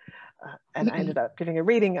comic, and I ended up giving a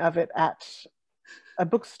reading of it at a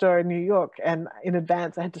bookstore in New York, and in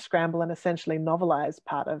advance I had to scramble and essentially novelize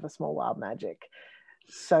part of A Small Wild Magic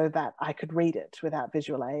so that I could read it without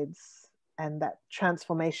visual aids. And that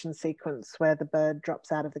transformation sequence where the bird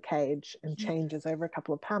drops out of the cage and changes over a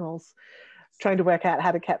couple of panels, trying to work out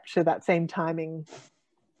how to capture that same timing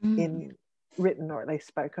in written or at least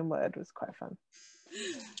spoken word was quite fun.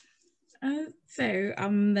 So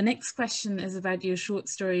the next question is about your short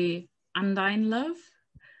story Undyne Love.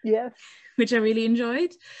 Yes. Which I really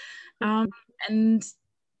enjoyed. And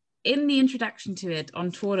in the introduction to it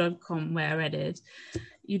on Tor.com, where I read it,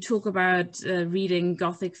 you talk about reading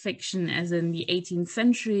Gothic fiction as in the 18th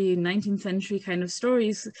century, 19th century kind of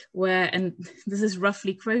stories where, and this is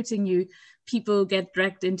roughly quoting you, people get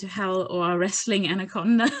dragged into hell or are wrestling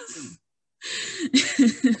anacondas.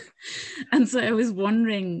 And so I was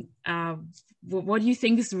wondering, what do you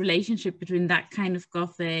think is the relationship between that kind of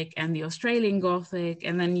Gothic and the Australian Gothic?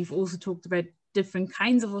 And then you've also talked about different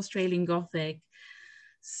kinds of Australian Gothic.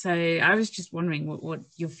 So I was just wondering what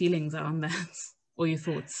your feelings are on that, or your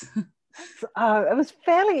thoughts. It was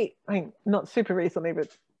fairly, not super recently, but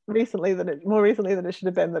more recently than it should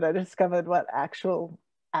have been, that I discovered what actual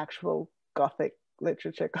Gothic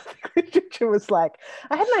literature was like.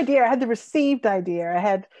 I had an idea, I had the received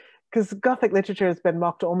idea, because Gothic literature has been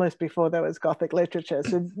mocked almost before there was Gothic literature.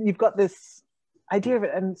 So you've got this idea of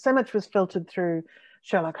it, and so much was filtered through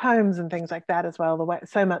Sherlock Holmes and things like that as well. The way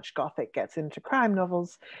so much Gothic gets into crime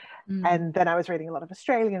novels. And then I was reading a lot of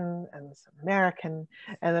Australian and some American,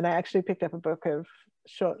 and then I actually picked up a book of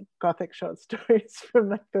Gothic short stories from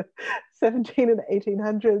like the 17 and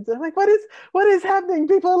 1800s. I'm like, what is happening?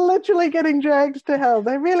 People are literally getting dragged to hell.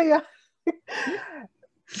 They really are.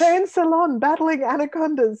 They're in Ceylon battling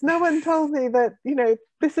anacondas. No one told me that,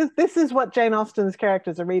 this is what Jane Austen's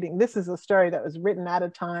characters are reading. This is a story that was written at a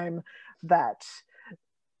time that,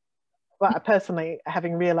 well, personally,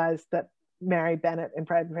 having realized that Mary Bennet in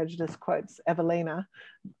Pride and Prejudice quotes Evelina,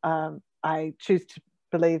 I choose to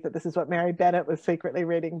believe that this is what Mary Bennet was secretly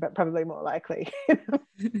reading, but probably more likely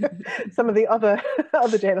some of the other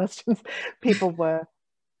Jane Austen's people were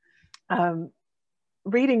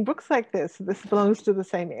reading books like this. This belongs to the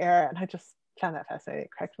same era, and I just found that fascinating.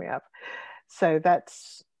 It cracked me up. So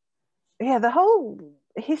that's, the whole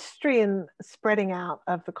history and spreading out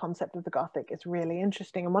of the concept of the Gothic is really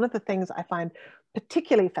interesting. And one of the things I find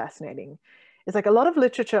particularly fascinating is like a lot of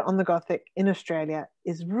literature on the Gothic in Australia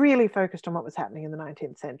is really focused on what was happening in the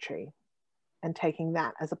 19th century and taking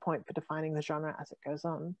that as a point for defining the genre as it goes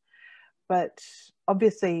on. But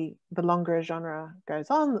obviously, the longer a genre goes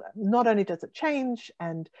on, not only does it change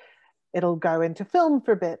and it'll go into film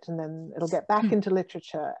for a bit and then it'll get back into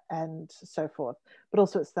literature and so forth, but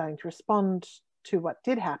also it's starting to respond to what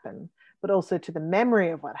did happen, but also to the memory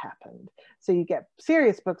of what happened. So you get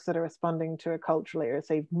serious books that are responding to a culturally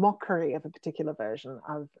received mockery of a particular version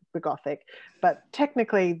of the Gothic, but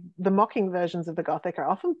technically the mocking versions of the Gothic are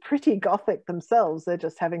often pretty Gothic themselves. They're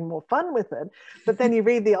just having more fun with it. But then you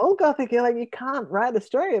read the old Gothic, you're like, you can't write a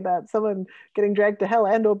story about someone getting dragged to hell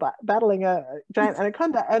and or battling a giant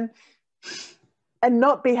anaconda and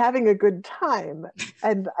not be having a good time.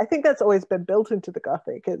 And I think that's always been built into the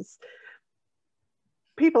Gothic, is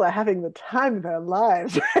people are having the time of their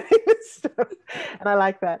lives writing this stuff. And I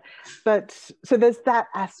like that. But so there's that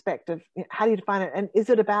aspect of, you know, how do you define it? And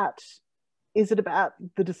is it about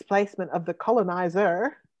the displacement of the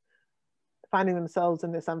colonizer finding themselves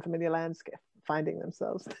in this unfamiliar landscape?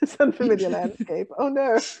 Oh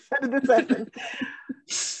no, how did this happen?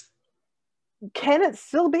 Can it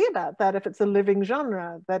still be about that if it's a living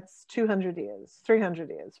genre that's 200 years,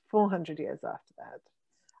 300 years, 400 years after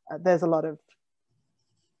that? There's a lot of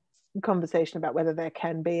conversation about whether there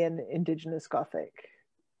can be an Indigenous Gothic.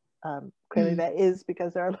 Clearly there is,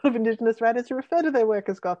 because there are a lot of Indigenous writers who refer to their work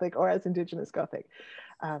as Gothic or as Indigenous Gothic.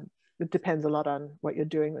 It depends a lot on what you're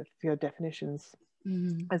doing with your definitions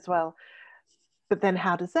as well. But then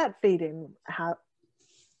how does that feed in? How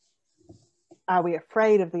are we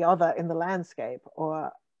afraid of the other in the landscape,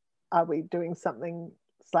 or are we doing something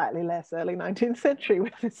slightly less early 19th century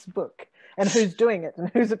with this book? And who's doing it and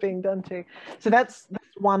who's it being done to? So that's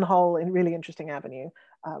one whole and really interesting avenue.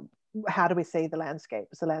 How do we see the landscape?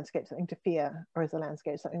 Is the landscape something to fear, or is the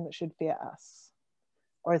landscape something that should fear us?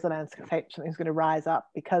 Or is the landscape something that's going to rise up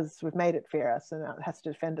because we've made it fear us and it has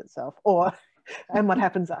to defend itself? And what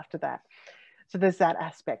happens after that? So there's that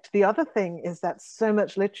aspect. The other thing is that so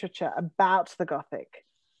much literature about the Gothic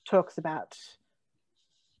talks about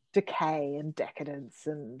decay and decadence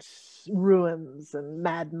and ruins and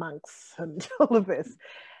mad monks and all of this.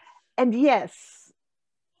 And yes,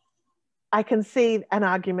 I can see an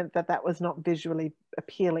argument that that was not visually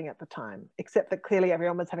appealing at the time, except that clearly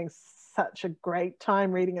everyone was having such a great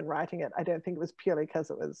time reading and writing it. I don't think it was purely because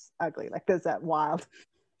it was ugly. Like there's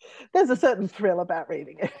a certain thrill about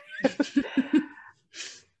reading it.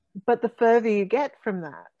 But the further you get from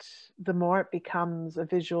that, the more it becomes a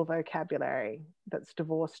visual vocabulary that's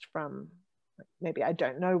divorced from, maybe I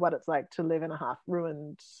don't know what it's like to live in a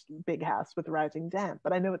half-ruined big house with rising damp,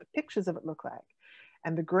 but I know what the pictures of it look like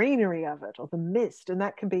and the greenery of it, or the mist, and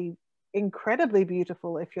that can be incredibly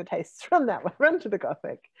beautiful if your tastes run that way, run to the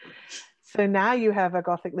Gothic. So now you have a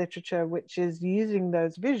Gothic literature which is using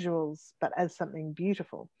those visuals, but as something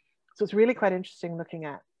beautiful. So it's really quite interesting looking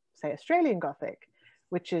at, say, Australian Gothic,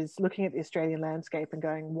 which is looking at the Australian landscape and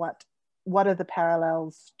going, what are the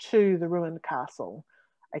parallels to the ruined castle?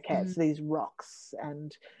 Okay, it's these rocks,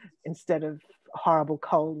 and instead of horrible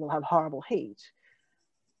cold, we'll have horrible heat.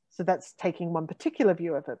 So that's taking one particular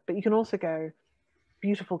view of it. But you can also go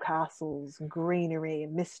beautiful castles and greenery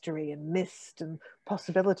and mystery and mist and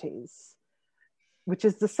possibilities, which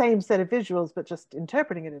is the same set of visuals, but just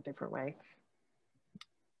interpreting it a different way.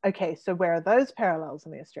 Okay, so where are those parallels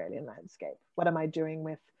in the Australian landscape? What am I doing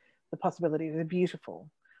with the possibility of the beautiful?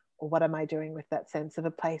 Or what am I doing with that sense of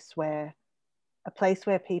a place where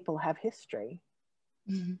people have history,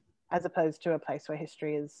 as opposed to a place where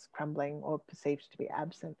history is crumbling or perceived to be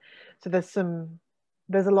absent? So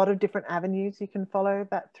there's a lot of different avenues you can follow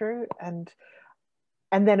that through. And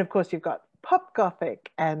then of course you've got pop Gothic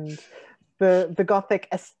and the Gothic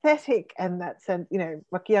aesthetic, and that sense, you know,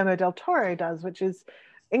 what Guillermo del Toro does, which is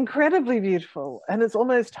incredibly beautiful, and it's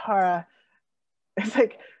almost horror. It's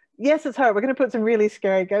like, yes, it's horror, we're going to put some really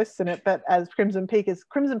scary ghosts in it, but as Crimson Peak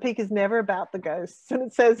is never about the ghosts. And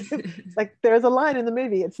it says, like, there's a line in the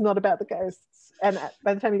movie, it's not about the ghosts, and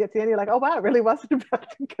by the time you get to the end, you're like, oh wow, it really wasn't about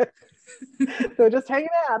the ghosts. They were just hanging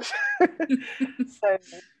out. So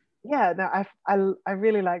yeah, no, I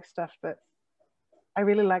really like stuff that, I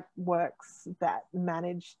really like works that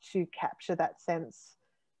manage to capture that sense,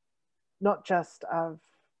 not just of,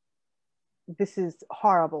 this is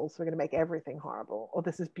horrible, so we're going to make everything horrible, or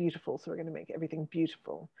this is beautiful, so we're going to make everything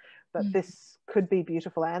beautiful, but this could be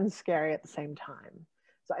beautiful and scary at the same time.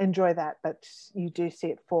 So I enjoy that, but you do see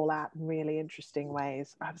it fall out in really interesting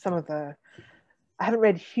ways. I haven't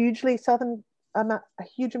read a huge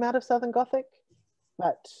amount of Southern Gothic,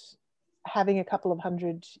 but having a couple of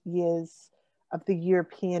 100 years of the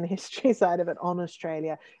European history side of it on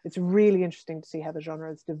Australia. It's really interesting to see how the genre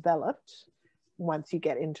has developed once you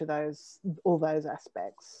get into all those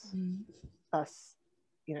aspects. Plus,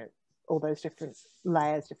 you know, all those different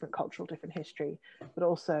layers, different cultural, different history, but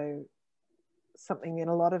also something in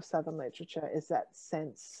a lot of Southern literature is that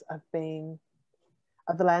sense of the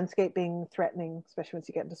landscape being threatening, especially once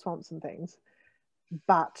you get into swamps and things,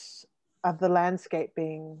 but of the landscape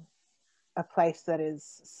being a place that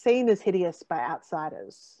is seen as hideous by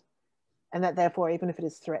outsiders, and that therefore, even if it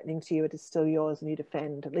is threatening to you, it is still yours and you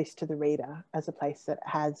defend, at least to the reader, as a place that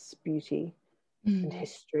has beauty and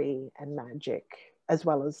history and magic, as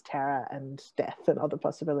well as terror and death and other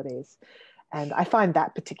possibilities. And I find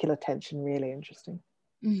that particular tension really interesting.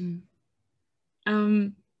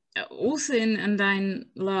 Also in Undine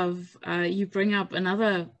Love, you bring up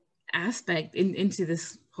another aspect into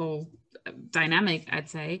this whole dynamic, I'd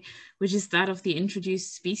say, which is that of the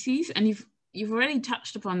introduced species. And you've already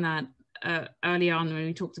touched upon that early on when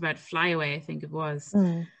we talked about Flyaway, I think it was.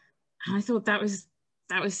 And I thought that was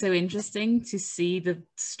so interesting to see the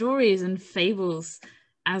stories and fables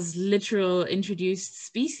as literal introduced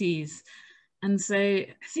species. And so I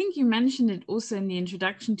think you mentioned it also in the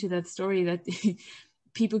introduction to that story, that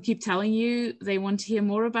people keep telling you they want to hear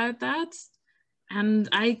more about that. And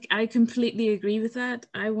I completely agree with that.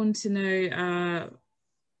 I want to know,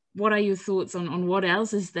 what are your thoughts on what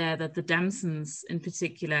else is there that the Damsons in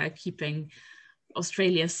particular are keeping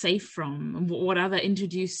Australia safe from? And what other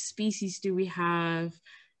introduced species do we have?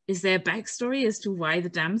 Is there a backstory as to why the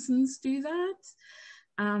Damsons do that?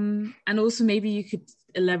 And also maybe you could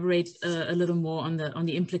elaborate a little more on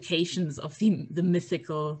the implications of the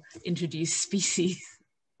mythical introduced species.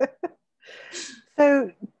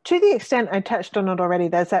 So to the extent I touched on it already,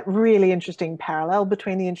 there's that really interesting parallel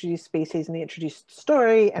between the introduced species and the introduced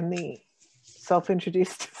story and the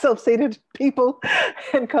self-introduced, self-seated people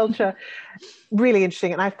and culture. Really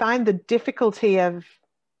interesting. And I find the difficulty of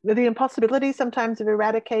the impossibility sometimes of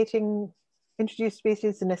eradicating introduced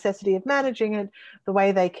species, the necessity of managing it, the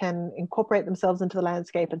way they can incorporate themselves into the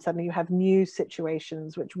landscape, and suddenly you have new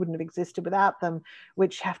situations which wouldn't have existed without them,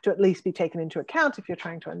 which have to at least be taken into account if you're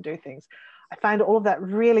trying to undo things. I find all of that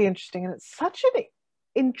really interesting, and it's such an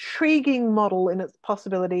intriguing model in its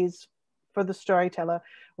possibilities for the storyteller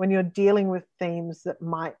when you're dealing with themes that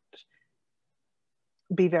might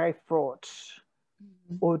be very fraught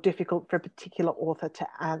or difficult for a particular author to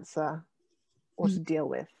answer or to deal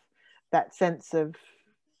with. That sense of,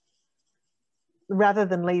 rather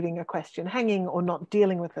than leaving a question hanging or not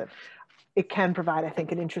dealing with it, it can provide, I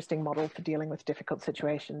think, an interesting model for dealing with difficult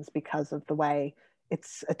situations because of the way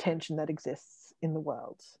it's a tension that exists in the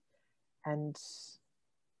world and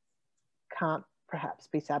can't perhaps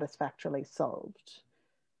be satisfactorily solved.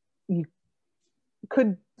 You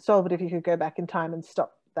could solve it if you could go back in time and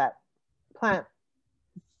stop that plant,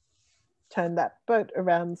 turn that boat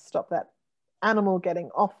around, stop that animal getting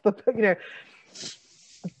off the, you know.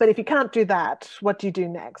 But if you can't do that, what do you do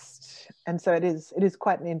next? And so it is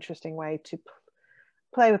quite an interesting way to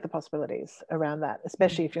play with the possibilities around that,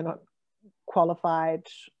 especially if you're not qualified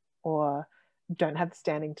or don't have the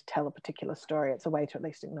standing to tell a particular story. It's a way to at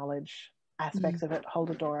least acknowledge aspects of it,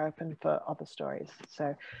 hold a door open for other stories.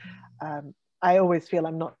 So I always feel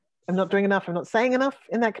I'm not doing enough, I'm not saying enough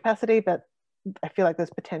in that capacity, but I feel like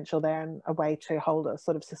there's potential there and a way to hold a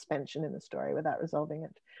sort of suspension in the story without resolving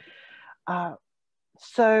it.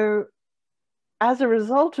 So as a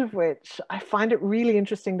result of which, I find it really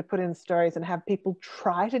interesting to put in stories and have people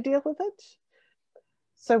try to deal with it.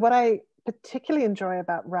 So what I particularly enjoy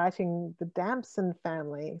about writing the Damson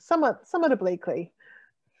family, somewhat obliquely,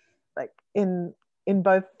 like in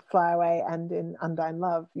both Flyaway and in Undine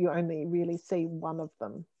Love, you only really see one of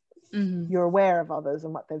them. You're aware of others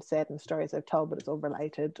and what they've said and stories they've told, but it's all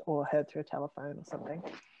related or heard through a telephone or something.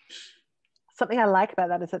 Something I like about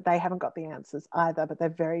that is that they haven't got the answers either, but they're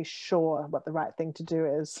very sure what the right thing to do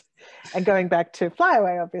is. And going back to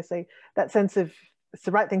Flyaway, obviously, that sense of it's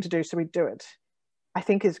the right thing to do, so we do it, I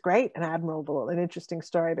think is great and admirable, an interesting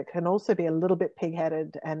story, but can also be a little bit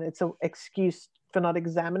pig-headed, and it's an excuse for not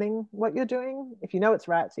examining what you're doing. If you know it's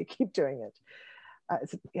right, so you keep doing it.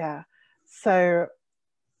 So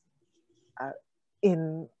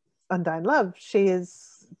in Undine Love, she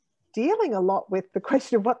is dealing a lot with the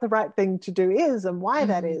question of what the right thing to do is and why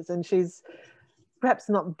that is. And she's perhaps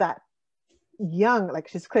not that young, like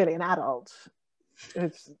she's clearly an adult who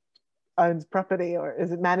owns property or is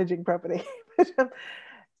managing property.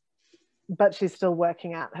 But she's still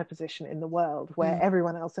working out her position in the world, where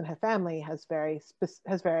everyone else in her family has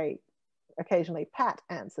very occasionally pat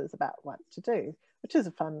answers about what to do, which is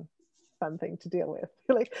a fun fun thing to deal with.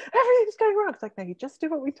 You're like, everything's going wrong. It's like, no, you just do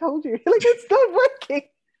what we told you. You're like, it's not working.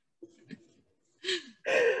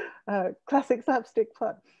 Classic slapstick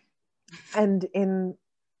plot. And in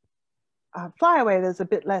Flyaway, there's a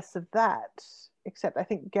bit less of that, except I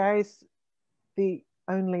think Gary's the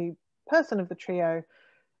only person of the trio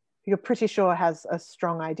you're pretty sure has a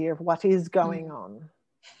strong idea of what is going on.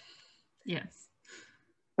 Yes.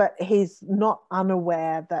 But he's not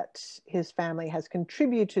unaware that his family has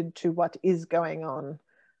contributed to what is going on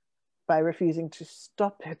by refusing to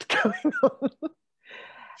stop it going on.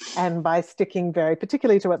 And by sticking very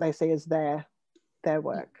particularly to what they see as their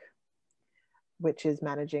work, which is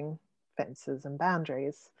managing fences and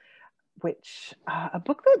boundaries, which a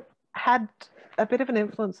book that had a bit of an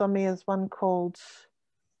influence on me is one called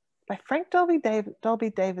by Frank Dolby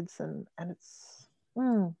Davidson, and it's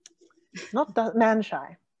not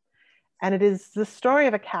Man-Shy, and it is the story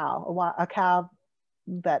of a cow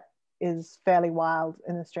that is fairly wild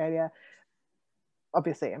in Australia.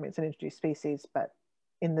 Obviously, I mean, it's an introduced species, but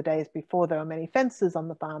in the days before there were many fences on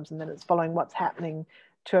the farms, and then it's following what's happening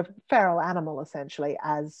to a feral animal essentially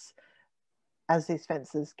as these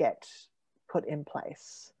fences get put in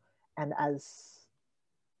place, and as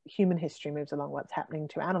human history moves along, what's happening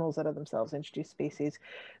to animals that are themselves introduced species.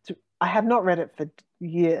 So I have not read it for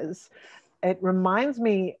years. It reminds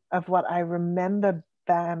me of what I remember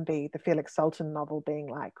Bambi, the Felix Salten novel, being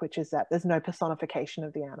like, which is that there's no personification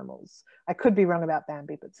of the animals. I could be wrong about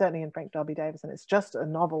Bambi, but certainly in Frank Dolby Davison, it's just a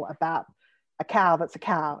novel about a cow that's a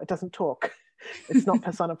cow. It doesn't talk. It's not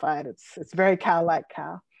personified. It's very cow-like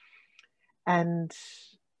cow. And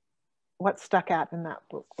what stuck out in that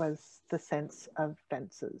book was the sense of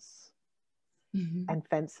fences, and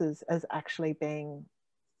fences as actually being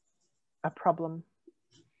a problem,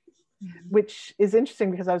 which is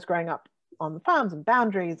interesting because I was growing up on the farms and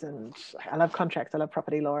boundaries, and I love contracts, I love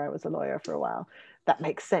property law. I was a lawyer for a while. That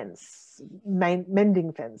makes sense.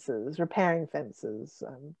 Mending fences, repairing fences,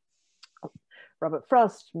 Robert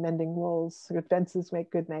Frost, mending walls, good fences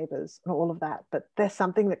make good neighbors, and all of that. But there's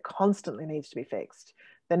something that constantly needs to be fixed.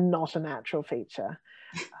 They're not a natural feature.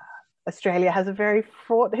 Australia has a very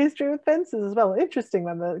fraught history with fences as well. Interesting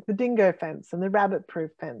one, the dingo fence and the rabbit-proof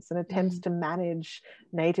fence, and attempts to manage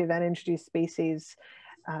native and introduced species,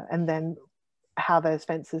 and then how those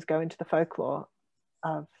fences go into the folklore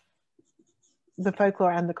and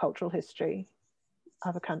the cultural history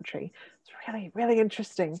of a country. It's really, really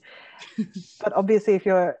interesting. But obviously, if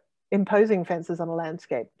you're imposing fences on a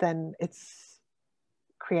landscape, then it's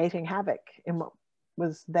creating havoc in what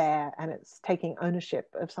was there, and it's taking ownership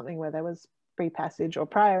of something where there was free passage or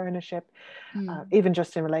prior ownership. Even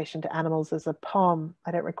just in relation to animals, there's a poem,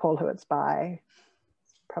 I don't recall who it's by,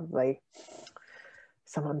 it's probably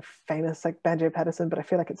someone famous like Banjo Patterson, but I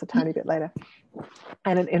feel like it's a tiny bit later,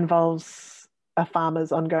 and it involves a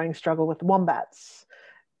farmer's ongoing struggle with wombats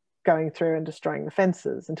going through and destroying the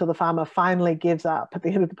fences until the farmer finally gives up at the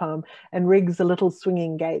end of the poem and rigs a little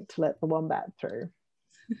swinging gate to let the wombat through.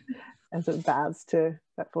 And sort of bows to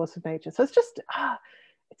that force of nature. So it's just,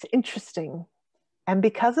 it's interesting. And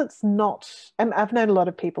because it's not, and I've known a lot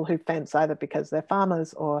of people who fence either because they're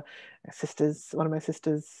farmers or sisters. One of my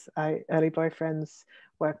sisters' early boyfriends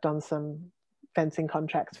worked on some fencing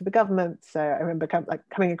contracts for the government. So I remember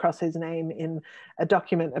coming across his name in a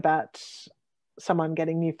document about someone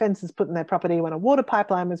getting new fences put in their property when a water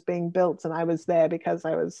pipeline was being built. And I was there because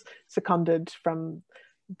I was seconded from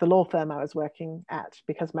the law firm I was working at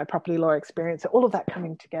because of my property law experience. So all of that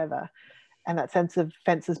coming together, and that sense of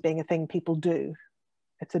fences being a thing people do.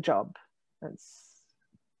 It's a job. It's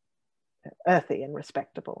earthy and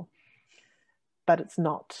respectable, but it's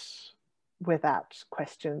not without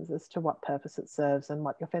questions as to what purpose it serves and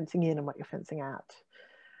what you're fencing in and what you're fencing out,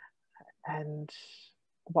 and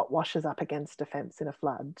what washes up against a fence in a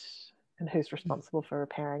flood and who's responsible for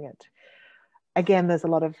repairing it. Again, there's a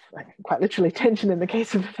lot of, quite literally, tension in the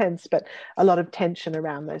case of a fence, but a lot of tension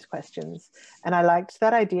around those questions. And I liked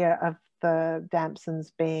that idea of the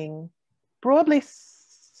Damsons being broadly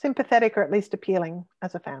sympathetic or at least appealing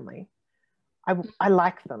as a family. I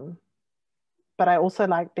like them, but I also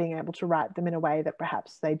like being able to write them in a way that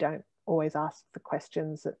perhaps they don't always ask the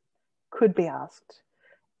questions that could be asked.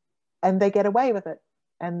 And they get away with it.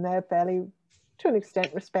 And they're fairly, to an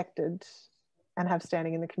extent, respected and have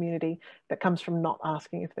standing in the community that comes from not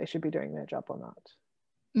asking if they should be doing their job or not.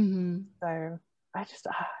 So I just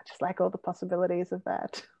like all the possibilities of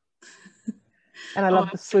that. And I love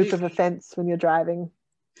the swoop of a fence when you're driving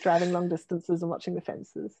long distances and watching the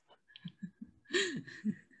fences.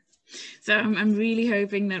 So I'm really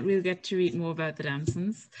hoping that we'll get to read more about the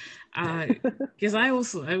Damsons, because I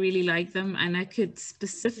really like them, and I could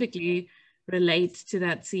specifically relate to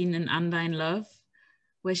that scene in Undyne Love,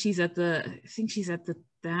 where I think she's at the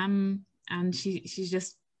dam, and she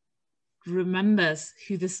just remembers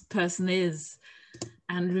who this person is,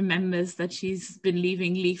 and remembers that she's been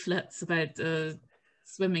leaving leaflets about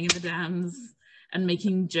swimming in the dams and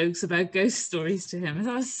making jokes about ghost stories to him.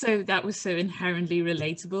 That was so inherently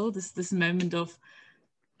relatable. This moment of,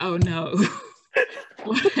 oh no,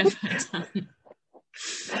 what have I done?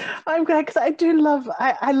 I'm glad, because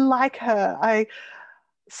I like her.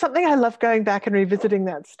 Something I love going back and revisiting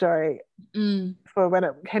that story for when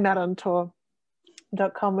it came out on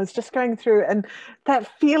Tor.com was just going through, and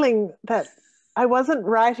that feeling that I wasn't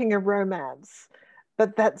writing a romance,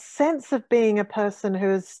 but that sense of being a person who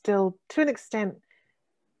is still, to an extent,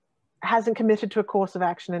 hasn't committed to a course of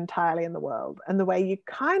action entirely in the world, and the way you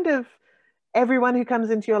kind of, everyone who comes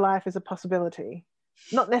into your life is a possibility,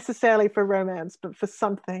 not necessarily for romance, but for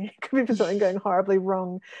something. It could be for something going horribly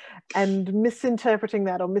wrong, and misinterpreting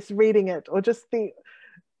that or misreading it, or just the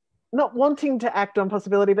not wanting to act on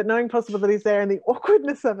possibility, but knowing possibility is there and the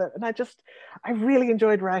awkwardness of it. And I really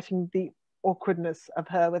enjoyed writing the awkwardness of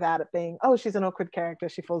her without it being, oh, she's an awkward character,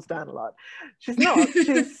 she falls down a lot. She's not.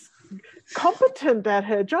 She's competent at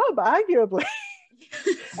her job, arguably.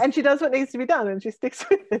 And she does what needs to be done and she sticks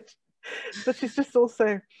with it. But she's just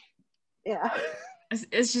also, yeah.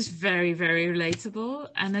 It's just very, very relatable.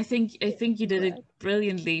 And I think you did it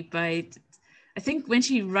brilliantly by, I think when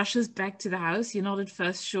she rushes back to the house, you're not at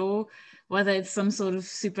first sure whether it's some sort of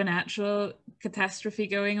supernatural catastrophe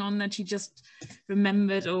going on that she just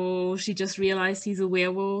remembered, or she just realized he's a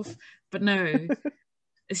werewolf. But no,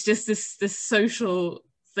 it's just this social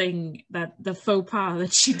thing, that the faux pas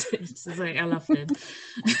that she did. It's like, I loved it.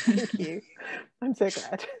 Thank you. I'm so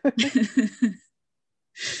glad.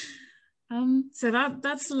 So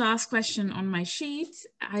that's the last question on my sheet.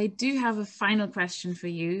 I do have a final question for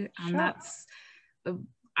you, and sure. That's,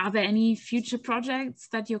 are there any future projects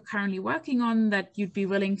that you're currently working on that you'd be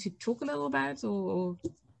willing to talk a little about, or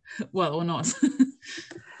not?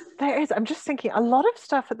 There is. I'm just thinking, a lot of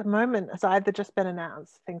stuff at the moment has either just been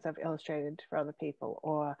announced, things I've illustrated for other people,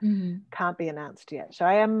 or can't be announced yet. So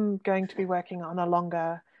I am going to be working on a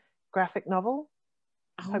longer graphic novel,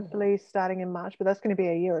 hopefully starting in March, but that's going to be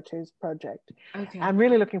a year or two's project. Okay. I'm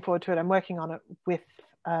really looking forward to it. I'm working on it with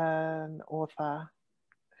an author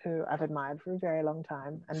who I've admired for a very long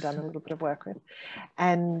time and done a little bit of work with.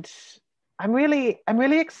 And I'm really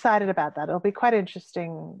excited about that. It'll be quite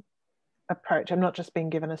interesting approach. I'm not just being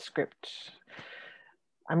given a script.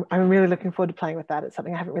 I'm really looking forward to playing with that. It's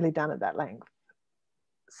something I haven't really done at that length.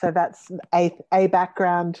 So that's a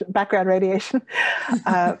background radiation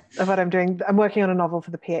of what I'm doing. I'm working on a novel for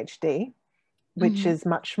the PhD, which is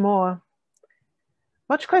much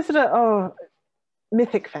closer to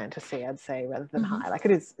mythic fantasy, I'd say, rather than high. Like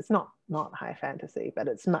it's not high fantasy, but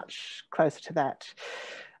it's much closer to that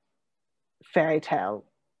fairy tale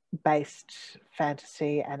based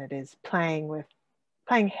fantasy, and it is playing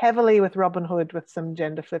heavily with Robin Hood, with some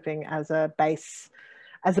gender flipping as a base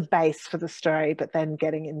for the story, but then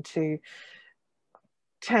getting into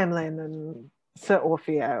Tamlin and Sir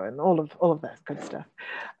Orfeo and all of that good stuff,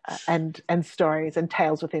 and stories and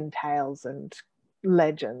tales within tales and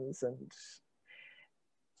legends, and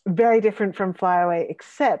very different from Flyaway,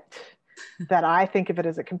 except that I think of it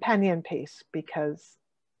as a companion piece because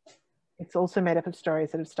it's also made up of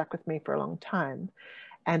stories that have stuck with me for a long time.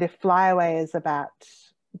 And if Flyaway is about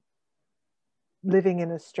living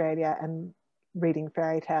in Australia and reading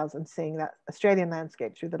fairy tales and seeing that Australian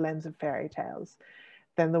landscape through the lens of fairy tales,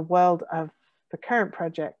 then the world of the current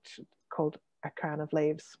project called A Crown of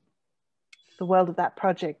Leaves, the world of that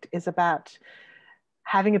project is about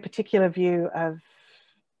having a particular view of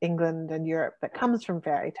England and Europe that comes from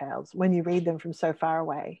fairy tales when you read them from so far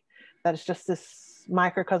away. That it's just this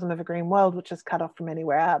microcosm of a green world which is cut off from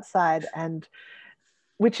anywhere outside, and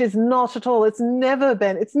which is not at all, it's never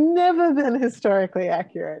been historically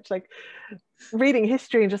accurate. Like reading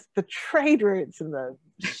history and just the trade routes and the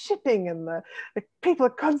shipping and the people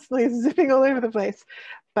are constantly zipping all over the place.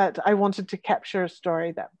 But I wanted to capture a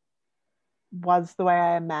story that was the way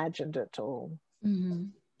I imagined it all.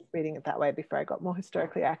 Reading it that way before I got more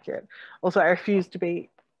historically accurate. Also, I refuse to be,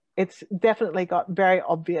 it's definitely got very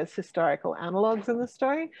obvious historical analogues in the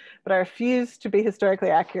story, but I refuse to be historically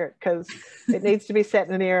accurate because it needs to be set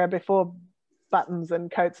in an era before buttons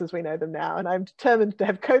and coats as we know them now, and I'm determined to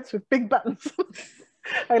have coats with big buttons.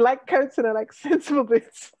 I like coats and I like sensible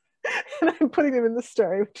boots. and I'm putting them in the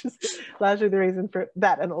story, which is largely the reason for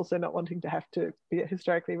that, and also not wanting to have to be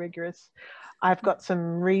historically rigorous. I've got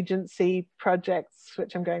some Regency projects,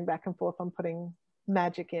 which I'm going back and forth on putting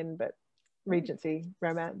magic in, but Regency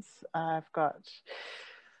romance. I've got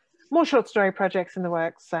more short story projects in the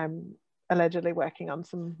works. I'm allegedly working on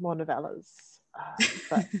some more novellas,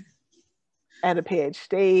 and a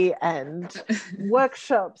PhD and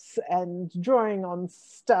workshops and drawing on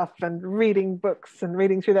stuff and reading books and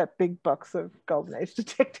reading through that big box of Golden Age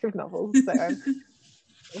detective novels. So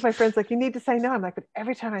my friend's like, you need to say no. I'm like, but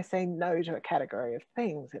every time I say no to a category of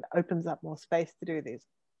things, it opens up more space to do these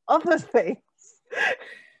other things.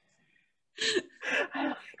 I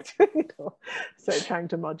like doing it all. So trying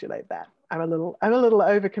to modulate that. I'm a little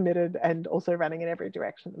overcommitted and also running in every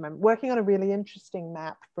direction at the moment. Working on a really interesting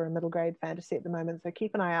map for a middle grade fantasy at the moment. So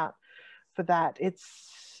keep an eye out for that.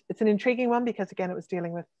 It's an intriguing one because again, it was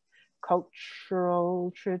dealing with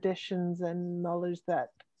cultural traditions and knowledge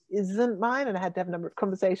that isn't mine. And I had to have a number of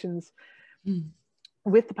conversations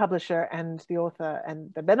with the publisher and the author,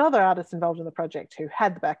 and there've been other artists involved in the project who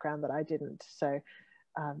had the background that I didn't. So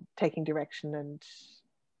taking direction and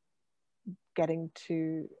getting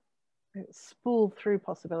to spool through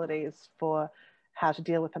possibilities for how to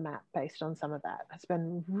deal with a map based on some of that has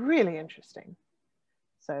been really interesting.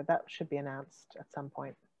 So that should be announced at some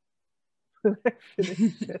point.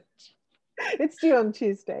 It's due on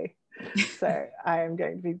Tuesday. So I am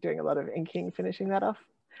going to be doing a lot of inking, finishing that off.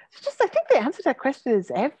 It's just, I think the answer to that question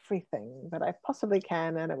is everything that I possibly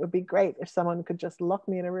can. And it would be great if someone could just lock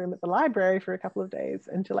me in a room at the library for a couple of days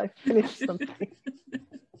until I finish something.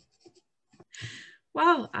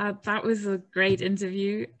 Well, that was a great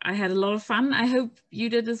interview. I had a lot of fun. I hope you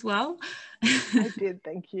did as well. I did,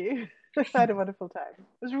 thank you. I had a wonderful time.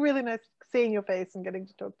 It was really nice seeing your face and getting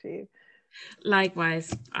to talk to you.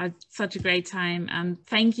 Likewise, I had such a great time, and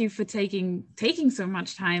thank you for taking so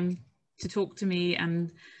much time to talk to me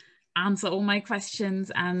and answer all my questions,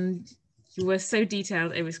 and you were so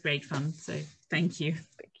detailed. It was great fun, so thank you.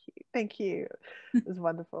 Thank you. It was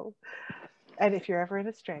wonderful. And if you're ever in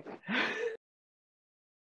Australia,